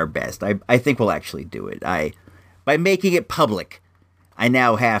try our best. I think we'll actually do it. By making it public, I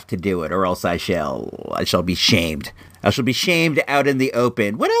now have to do it, or else I shall be shamed. I shall be shamed out in the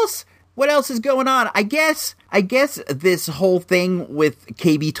open. What else is going on? I guess this whole thing with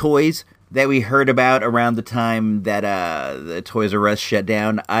KB Toys that we heard about around the time that the Toys R Us shut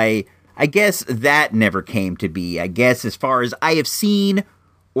down, I guess that never came to be. I guess as far as I have seen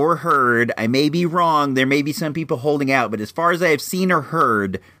or heard, I may be wrong, there may be some people holding out, but as far as I have seen or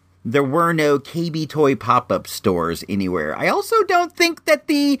heard, there were no KB Toy pop-up stores anywhere. I also don't think that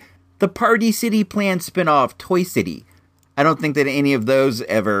the Party City Plan spinoff, Toy City, I don't think that any of those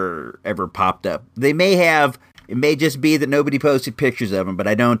ever popped up. They may have. It may just be that nobody posted pictures of them, but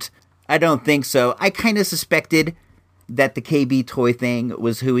I don't think so. I kind of suspected that the KB Toy thing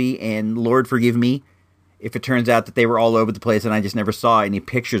was hooey, and Lord forgive me if it turns out that they were all over the place and I just never saw any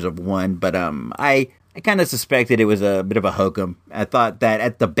pictures of one. But I kind of suspected it was a bit of a hokum. I thought that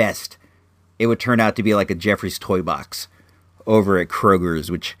at the best, it would turn out to be like a Jeffrey's Toy Box over at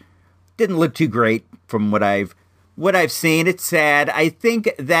Kroger's, which didn't look too great from what I've seen. It's sad. I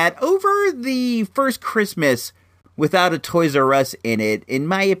think that over the first Christmas without a Toys R Us in it, in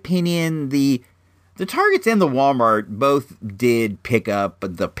my opinion, the Targets and the Walmart both did pick up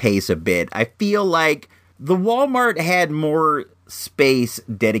the pace a bit. I feel like the Walmart had more space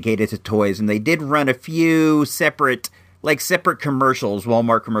dedicated to toys, and they did run a few separate commercials,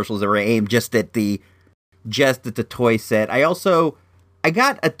 Walmart commercials that were aimed just at the toy set. I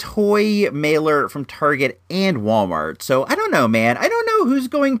got a toy mailer from Target and Walmart, so I don't know, man. I don't know who's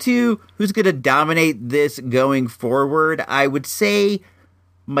going to dominate this going forward. I would say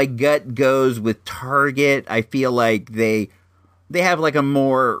my gut goes with Target. I feel like they have like a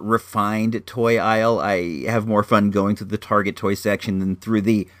more refined toy aisle. I have more fun going to the Target toy section than through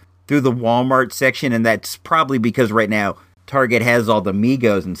the Walmart section, and that's probably because right now Target has all the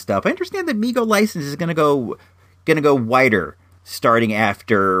Migos and stuff. I understand the Migo license is gonna go wider starting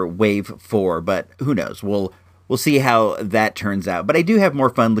after Wave 4, but who knows? We'll see how that turns out. But I do have more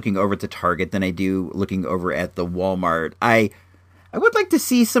fun looking over at the Target than I do looking over at the Walmart. I would like to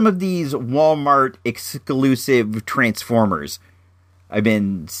see some of these Walmart exclusive Transformers I've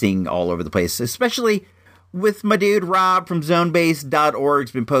been seeing all over the place, especially with my dude Rob from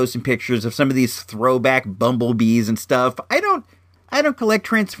zonebase.org's been posting pictures of some of these throwback Bumblebees and stuff. I don't collect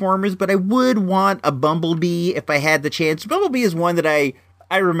Transformers, but I would want a Bumblebee if I had the chance. Bumblebee is one that I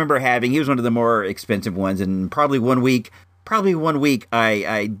remember having. He was one of the more expensive ones, and probably one week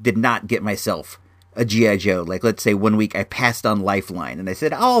I did not get myself a G.I. Joe. Like, let's say one week I passed on Lifeline, and I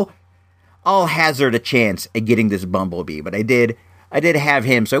said, I'll hazard a chance at getting this Bumblebee, but I did have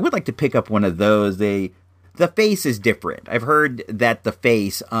him, so I would like to pick up one of those. The face is different. I've heard that the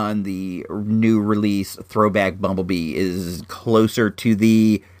face on the new release throwback Bumblebee is closer to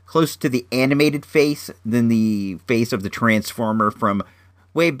the animated face than the face of the Transformer from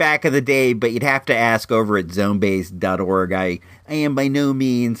way back in the day, but you'd have to ask over at zonebase.org. I am by no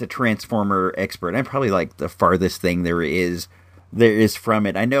means a Transformer expert. I'm probably like the farthest thing there is from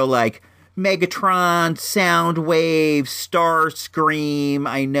it. I know like Megatron, Soundwave, Starscream,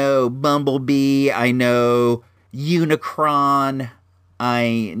 I know Bumblebee, I know Unicron,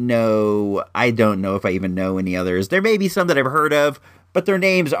 I don't know if I even know any others. There may be some that I've heard of, but their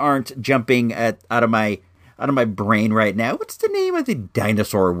names aren't jumping out of my brain right now. What's the name of the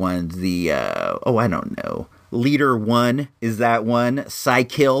dinosaur ones? I don't know. Leader 1 is that one.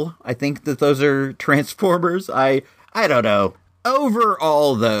 Psykill, I think that those are Transformers. I don't know.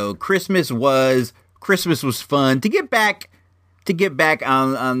 Overall, though, Christmas was fun. To get back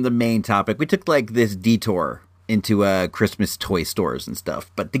on the main topic, we took like this detour into Christmas toy stores and stuff.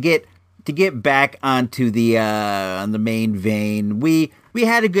 But to get back onto the on the main vein, we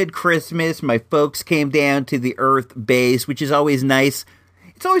had a good Christmas. My folks came down to the Earth base, which is always nice.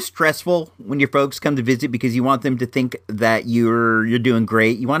 It's always stressful when your folks come to visit because you want them to think that you're doing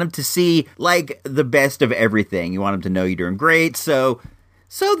great. You want them to see like the best of everything. You want them to know you're doing great, so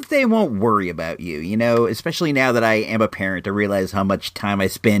that they won't worry about you. You know, especially now that I am a parent, I realize how much time I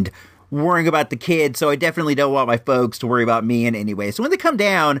spend worrying about the kids. So I definitely don't want my folks to worry about me in any way. So when they come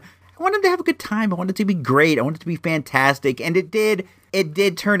down, I want them to have a good time. I want it to be great. I want it to be fantastic, and it did. It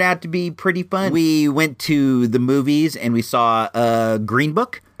did turn out to be pretty fun. We went to the movies and we saw Green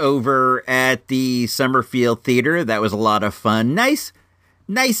Book over at the Summerfield Theater. That was a lot of fun. Nice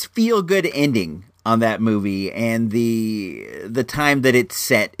feel-good ending on that movie, and the time that it's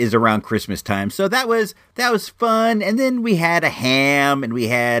set is around Christmas time. So that was fun. And then we had a ham, and we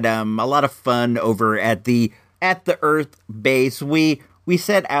had a lot of fun over at the Earth base. We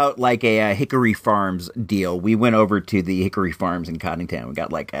set out like a Hickory Farms deal. We went over to the Hickory Farms in Cottingtown. We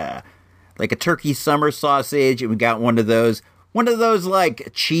got like a turkey summer sausage, and we got one of those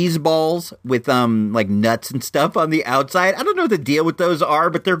like cheese balls with like nuts and stuff on the outside. I don't know what the deal with those are,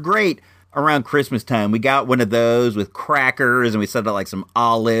 but they're great around Christmas time. We got one of those with crackers, and we set out like some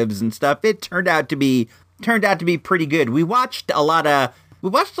olives and stuff. It turned out to be pretty good. We watched a lot of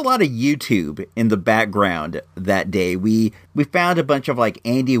YouTube in the background that day. We found a bunch of like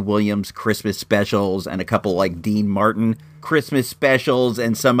Andy Williams Christmas specials and a couple like Dean Martin Christmas specials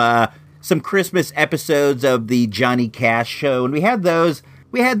and some Christmas episodes of the Johnny Cash Show, and we had those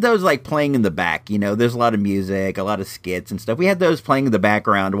like playing in the back. You know, there's a lot of music, a lot of skits and stuff. We had those playing in the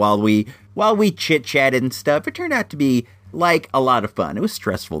background while we chit-chatted and stuff. It turned out to be like a lot of fun. It was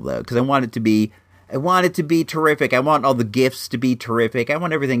stressful though, because I want it to be terrific. I want all the gifts to be terrific. I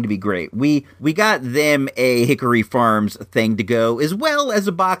want everything to be great. We got them a Hickory Farms thing to go, as well as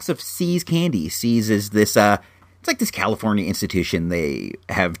a box of See's candy. See's is this, it's like this California institution. They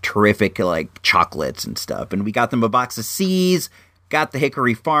have terrific, like, chocolates and stuff. And we got them a box of See's, got the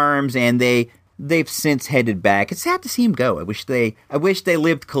Hickory Farms, and they've since headed back. It's sad to see them go. I wish they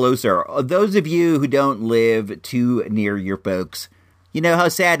lived closer. Those of you who don't live too near your folks, you know how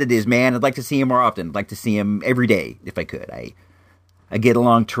sad it is, man. I'd like to see him more often. I'd like to see him every day if I could. I get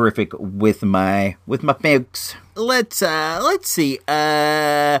along terrific with my folks. Let's see.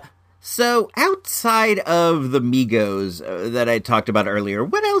 So outside of the Migos that I talked about earlier,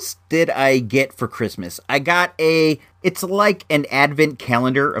 what else did I get for Christmas? I got it's like an advent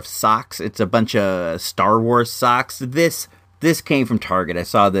calendar of socks. It's a bunch of Star Wars socks. This came from Target. I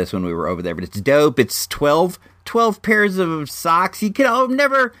saw this when we were over there, but it's dope. It's 12 12 pairs of socks. You can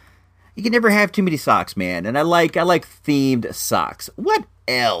never have too many socks, man. And I like themed socks. What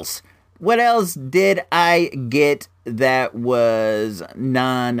else? What else did I get that was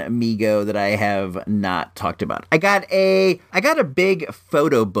non-Mego that I have not talked about? I got a big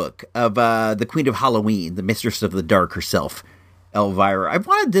photo book of the Queen of Halloween, the Mistress of the Dark herself, Elvira. I've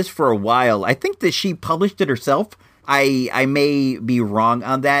wanted this for a while. I think that she published it herself. I may be wrong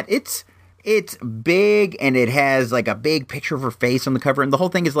on that. It's big, and it has like a big picture of her face on the cover, and the whole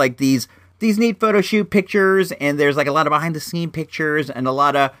thing is like these neat photo shoot pictures, and there's like a lot of behind the scene pictures and a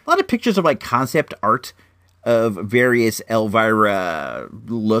lot of pictures of like concept art of various Elvira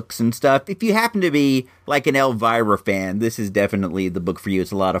looks and stuff. If you happen to be like an Elvira fan, this is definitely the book for you.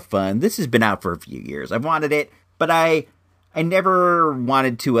 It's a lot of fun. This has been out for a few years. I've wanted it, but I never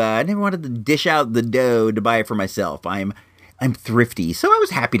wanted to dish out the dough to buy it for myself. I'm thrifty, so I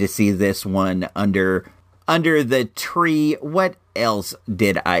was happy to see this one under the tree. What else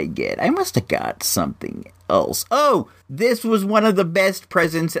did I get? I must have got something else. Oh, this was one of the best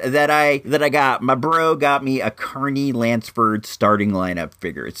presents that I got. My bro got me a Carney Lansford starting lineup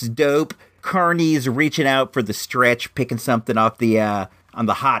figure. It's dope. Carney's reaching out for the stretch, picking something off the on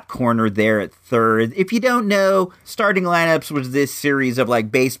the hot corner there at third. If you don't know, starting lineups was this series of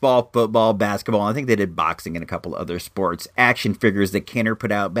like baseball, football, basketball. I think they did boxing and a couple other sports action figures that Kenner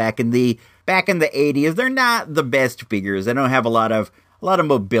put out back in the 80s. They're not the best figures. They don't have a lot of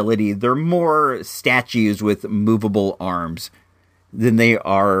mobility. They're more statues with movable arms than they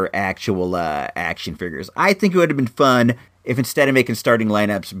are actual action figures. I think it would have been fun if instead of making starting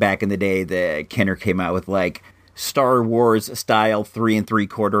lineups back in the day, the Kenner came out with like Star Wars style 3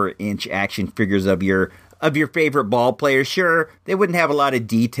 3/4 inch action figures of your favorite ball players. Sure, they wouldn't have a lot of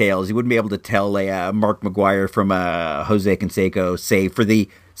details. You wouldn't be able to tell a Mark McGuire from Jose Canseco, save for the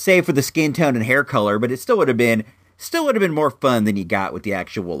skin tone and hair color, but it still would have been more fun than you got with the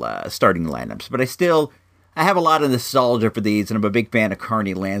actual starting lineups. But I have a lot of nostalgia for these, and I'm a big fan of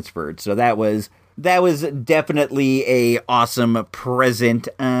Carney Lansford, so that was definitely a awesome present.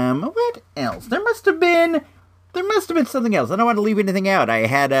 What else? There must have been something else. I don't want to leave anything out. I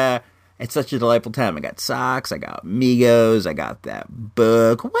had such a delightful time. I got socks, I got Migos, I got that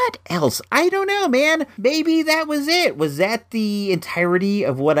book. What else? I don't know, man. Maybe that was it. Was that the entirety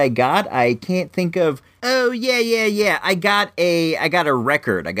of what I got? I can't think of. Oh, yeah. I got a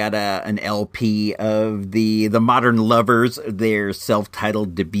record. I got an LP of the Modern Lovers, their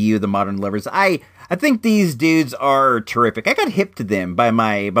self-titled debut, The Modern Lovers. I think these dudes are terrific. I got hip to them by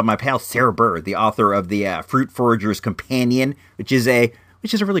my pal Sarah Burr, the author of the Fruit Forager's Companion, which is a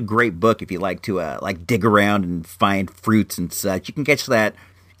really great book if you like to dig around and find fruits and such. You can get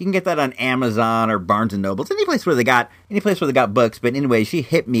that on Amazon or Barnes and Noble. It's any place where they got books. But anyway, she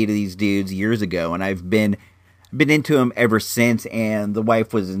hit me to these dudes years ago, and I've been into them ever since. And the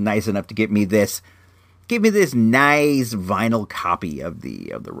wife was nice enough to give me this nice vinyl copy of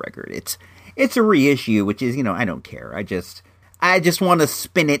the record. It's a reissue, which is, I don't care. I just want to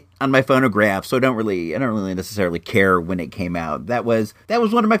spin it on my phonograph, so I don't really necessarily care when it came out. That was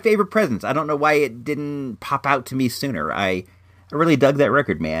one of my favorite presents. I don't know why it didn't pop out to me sooner. I really dug that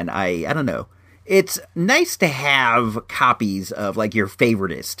record, man. I don't know. It's nice to have copies of like your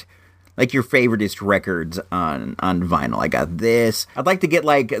favoritist records on vinyl. I got this. I'd like to get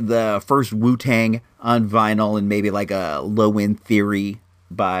like the first Wu-Tang on vinyl, and maybe like a Low End Theory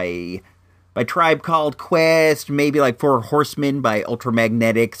by Tribe Called Quest, maybe like Four Horsemen by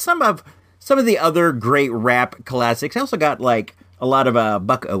Ultramagnetic, some of the other great rap classics. I also got like a lot of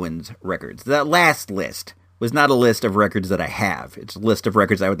Buck Owens records. That last list was not a list of records that I have. It's a list of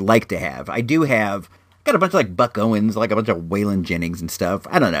records I would like to have. I got a bunch of like Buck Owens, like a bunch of Waylon Jennings and stuff.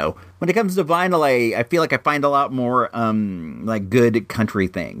 I don't know. When it comes to vinyl, I feel like I find a lot more like good country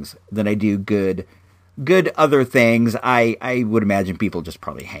things than I do good other things. I would imagine people just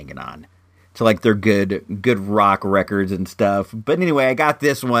probably hanging on to like their good rock records and stuff. But anyway, I got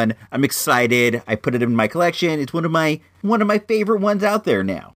this one. I'm excited. I put it in my collection. It's one of my favorite ones out there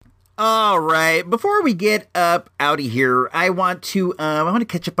now. All right, before we get up out of here, I want to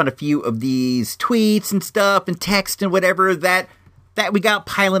catch up on a few of these tweets and stuff and text and whatever that we got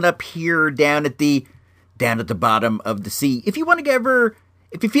piling up here down at the bottom of the sea. If you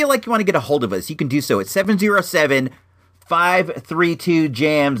feel like you want to get a hold of us, you can do so at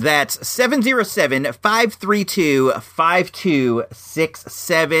 707-532-JAMS. That's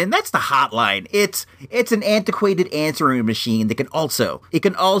 707-532-5267. That's the hotline. It's an antiquated answering machine that can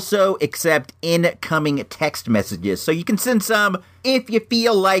also accept incoming text messages. So you can send some if you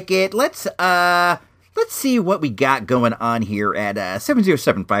feel like it. Let's see what we got going on here at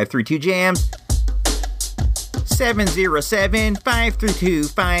 707-532-JAMS.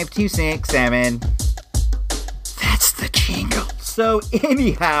 707-532-5267. That's the jingle. So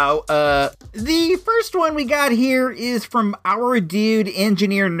anyhow, the first one we got here is from our dude,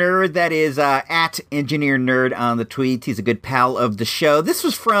 Engineer Nerd. That is at Engineer Nerd on the tweets. He's a good pal of the show. This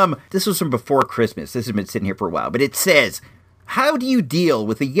was from before Christmas. This has been sitting here for a while, but it says, how do you deal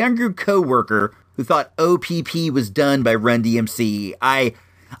with a younger coworker who thought OPP was done by Run DMC?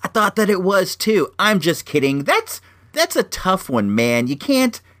 I thought that it was too. I'm just kidding. That's a tough one, man. You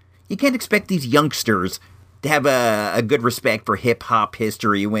can't expect these youngsters to have a good respect for hip-hop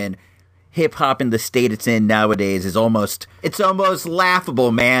history when hip-hop in the state it's in nowadays is almost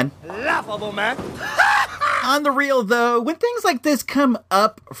laughable, man. Laughable, man. On the real, though, when things like this come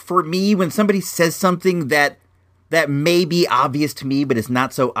up for me, when somebody says something that may be obvious to me, but is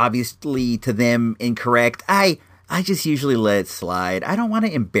not so obviously to them incorrect, I just usually let it slide. I don't want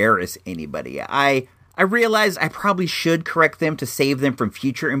to embarrass anybody. I realize I probably should correct them to save them from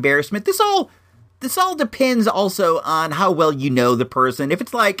future embarrassment. This all depends also on how well you know the person. If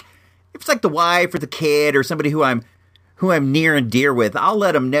it's like the wife or the kid or somebody who I'm near and dear with, I'll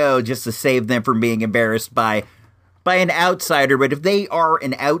let them know just to save them from being embarrassed by an outsider. But if they are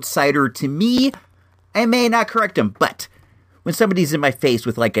an outsider to me, I may not correct them. But when somebody's in my face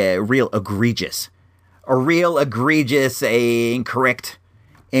with like a real egregious, incorrect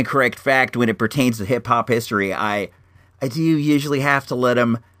fact when it pertains to hip hop history, I do usually have to let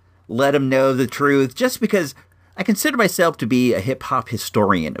them know the truth, just because I consider myself to be a hip-hop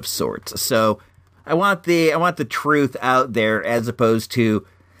historian of sorts. So I want the truth out there as opposed to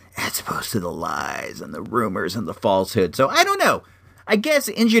the lies and the rumors and the falsehood. So I don't know. I guess,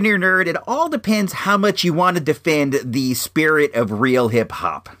 Engineer Nerd, it all depends how much you want to defend the spirit of real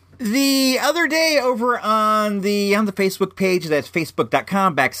hip-hop. The other day over on the Facebook page, that's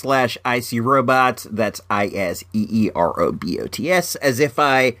facebook.com/ICRobots, that's ISEEROBOTS,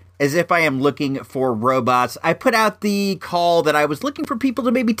 as if I am looking for robots, I put out the call that I was looking for people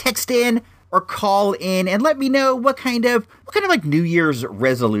to maybe text in or call in and let me know what kind of like New Year's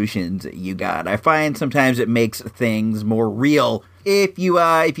resolutions you got. I find sometimes it makes things more real if you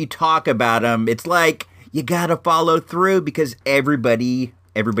talk about them. It's like you gotta follow through because everybody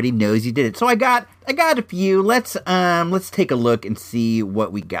knows you did it. So I got a few. Let's take a look and see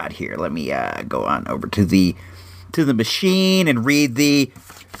what we got here. Let me go on over to the machine and read the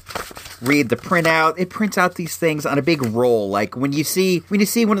printout. It prints out these things on a big roll. Like when you see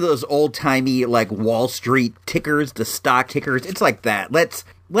one of those old-timey like Wall Street tickers, the stock tickers, it's like that. Let's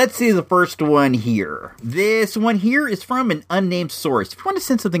see the first one here. This one here is from an unnamed source. If you want to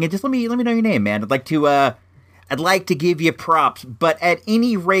send something, just let me know your name, man. I'd like to give you props, but at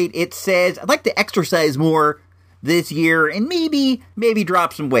any rate, it says I'd like to exercise more this year and maybe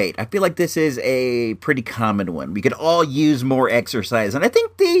drop some weight. I feel like this is a pretty common one. We could all use more exercise, and I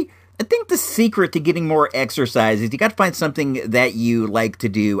think the secret to getting more exercise is you got to find something that you like to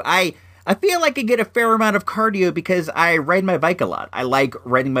do. I feel like I get a fair amount of cardio because I ride my bike a lot. I like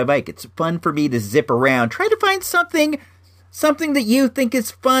riding my bike. It's fun for me to zip around. Try to find something that you think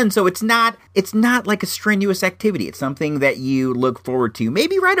is fun, so it's not like a strenuous activity. It's something that you look forward to.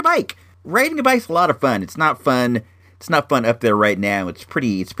 Maybe ride a bike. Riding a bike's a lot of fun. It's not fun up there right now. It's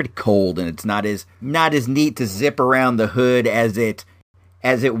pretty cold, and it's not as neat to zip around the hood as it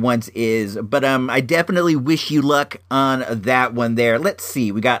once is. But I definitely wish you luck on that one there. Let's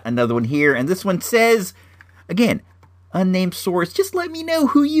see. We got another one here, and this one says, again, unnamed source, just let me know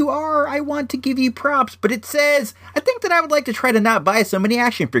who you are. I want to give you props. But it says, I think that I would like to try to not buy so many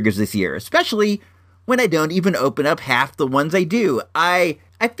action figures this year, especially when I don't even open up half the ones I do. I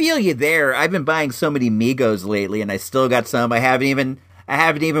feel you there. I've been buying so many Migos lately, and I still got some I haven't even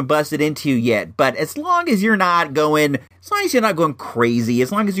busted into yet. But as long as you're not going crazy,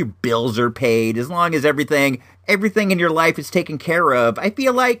 as long as your bills are paid, as long as everything in your life is taken care of, I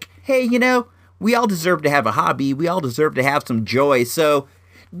feel like, hey, we all deserve to have a hobby. We all deserve to have some joy. So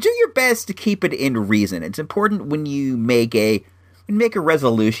do your best to keep it in reason. It's important when you make a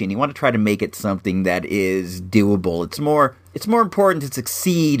resolution. You want to try to make it something that is doable. It's more important to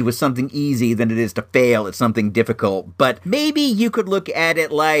succeed with something easy than it is to fail at something difficult. But maybe you could look at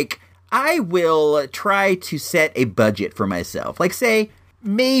it like, I will try to set a budget for myself. Like, say,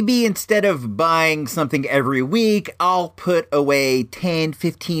 maybe instead of buying something every week, I'll put away $10,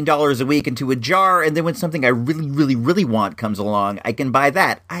 $15 a week into a jar, and then when something I really, really, really want comes along, I can buy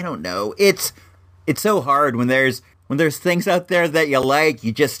that. I don't know. It's so hard when there's things out there that you like,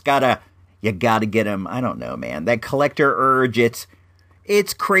 you gotta get them. I don't know, man. That collector urge, it's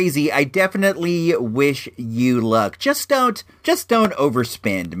It's crazy. I definitely wish you luck. Just don't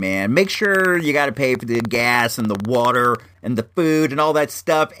overspend, man. Make sure you got to pay for the gas and the water and the food and all that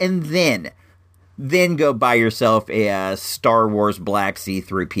stuff, and then go buy yourself a Star Wars Black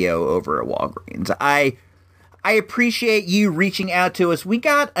C-3PO over at Walgreens. I appreciate you reaching out to us. We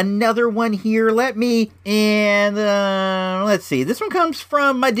got another one here. Let's see. This one comes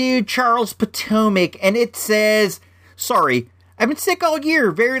from my dude Charles Potomac, and it says, "Sorry, I've been sick all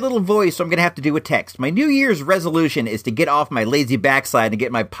year, very little voice, so I'm going to have to do a text. My New Year's resolution is to get off my lazy backside and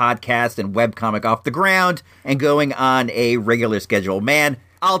get my podcast and webcomic off the ground and going on a regular schedule. Man,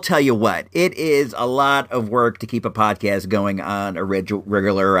 I'll tell you what, it is a lot of work to keep a podcast going on a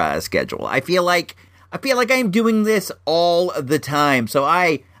regular schedule. I feel like I'm doing this all the time, so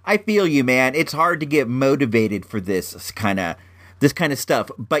I feel you, man. It's hard to get motivated for this kind of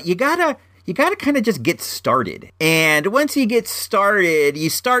stuff, but you gotta kind of just get started. And once you get started,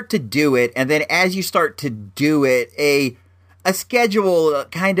 you start to do it, and then as you start to do it, a schedule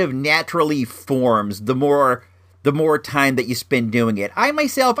kind of naturally forms the more time that you spend doing it. I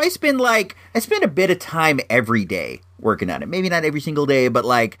spend a bit of time every day working on it. Maybe not every single day, but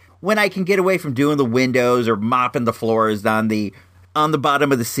like when I can get away from doing the windows or mopping the floors on the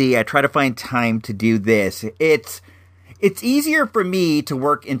bottom of the sea, I try to find time to do this. It's easier for me to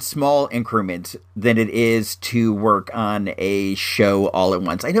work in small increments than it is to work on a show all at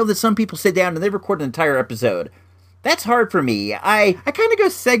once. I know that some people sit down and they record an entire episode. That's hard for me. I kind of go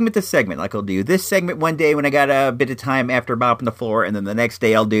segment to segment. Like I'll do this segment one day when I got a bit of time after mopping the floor, and then the next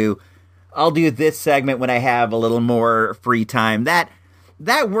day I'll do this segment when I have a little more free time. That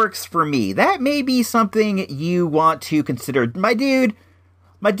works for me. That may be something you want to consider. My dude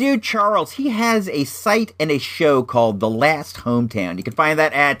Charles, he has a site and a show called The Last Hometown. You can find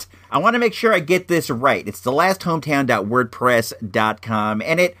that at, I want to make sure I get this right, it's thelasthometown.wordpress.com,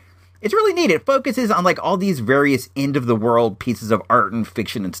 and it's really neat. It focuses on like all these various end-of-the-world pieces of art and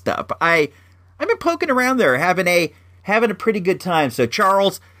fiction and stuff. I've been poking around there, having a pretty good time. So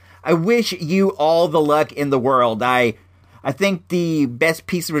Charles, I wish you all the luck in the world. I think the best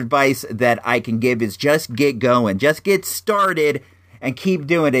piece of advice that I can give is just get going. Just get started and keep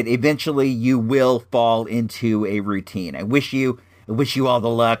doing it. Eventually, you will fall into a routine. I wish you all the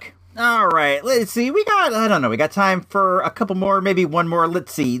luck. All right, let's see. We got time for a couple more, maybe one more.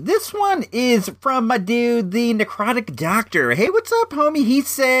 Let's see. This one is from my dude, the Necrotic Doctor. Hey, what's up, homie? He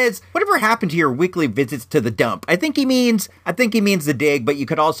says, whatever happened to your weekly visits to the dump? I think he means the dig, but you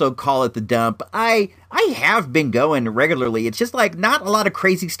could also call it the dump. I have been going regularly. It's just like not a lot of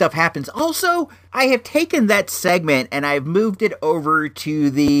crazy stuff happens. Also, I have taken that segment and I've moved it over to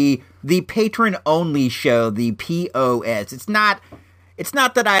the patron-only show, the POS. It's not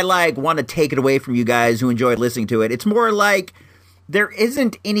that I like want to take it away from you guys who enjoy listening to it. It's more like there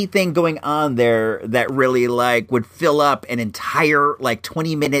isn't anything going on there that really like would fill up an entire like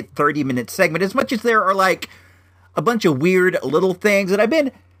 20-minute, 30-minute segment, as much as there are like a bunch of weird little things. And I've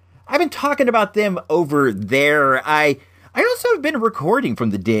been talking about them over there. I also have been recording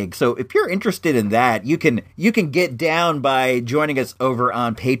from the dig, so if you're interested in that, you can get down by joining us over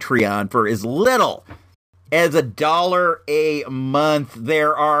on Patreon for as little as $1 a month.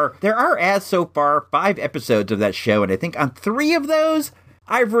 There are as so far 5 episodes of that show, and I think on 3 of those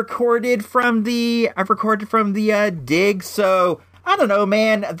I've recorded from the dig. So I don't know,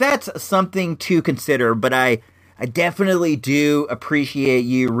 man. That's something to consider. But I definitely do appreciate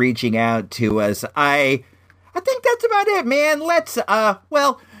you reaching out to us. I think that's about it, man. Let's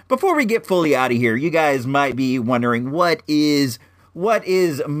before we get fully out of here, you guys might be wondering what is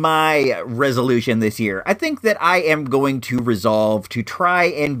my resolution this year. I think that I am going to resolve to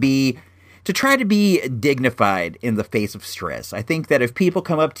try to be dignified in the face of stress. I think that if people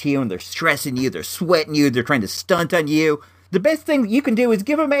come up to you and they're stressing you, they're sweating you, they're trying to stunt on you, the best thing you can do is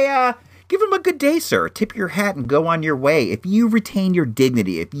give them a good day, sir. Tip your hat and go on your way. If you retain your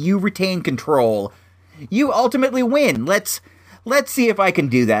dignity, if you retain control, you ultimately win. Let's see if I can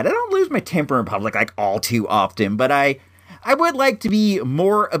do that. I don't lose my temper in public like all too often, but I would like to be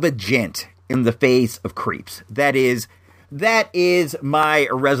more of a gent in the face of creeps. That is my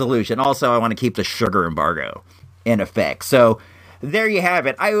resolution. Also, I want to keep the sugar embargo in effect. So there you have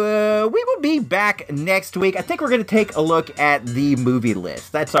it. We will be back next week. I think we're going to take a look at the movie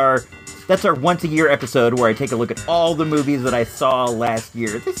list. That's our once a year episode where I take a look at all the movies that I saw last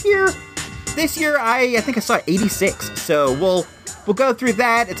year. This year I think I saw 86. So we'll go through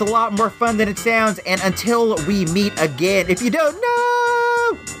that. It's a lot more fun than it sounds. And until we meet again, if you don't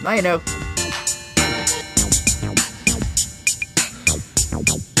know, now you know.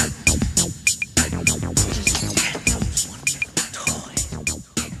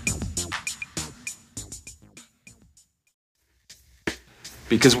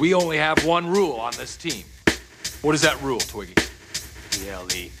 Because we only have one rule on this team. What is that rule, Twiggy?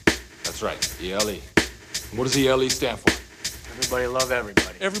 ELE. That's right, ELE. What does ELE stand for? Everybody love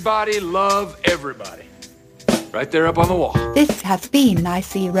everybody. Everybody love everybody. Right there up on the wall. This has been an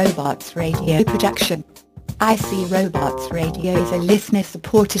IC Robots Radio production. IC Robots Radio is a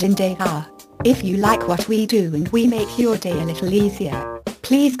listener-supported endeavor. If you like what we do and we make your day a little easier,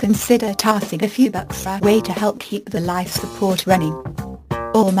 please consider tossing a few bucks our way to help keep the life support running.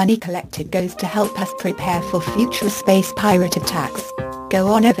 All money collected goes to help us prepare for future space pirate attacks. Go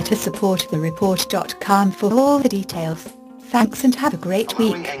on over to supportthereport.com for all the details. Thanks and have a great week.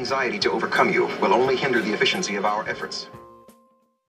 Allowing anxiety to overcome you will only hinder the efficiency of our efforts.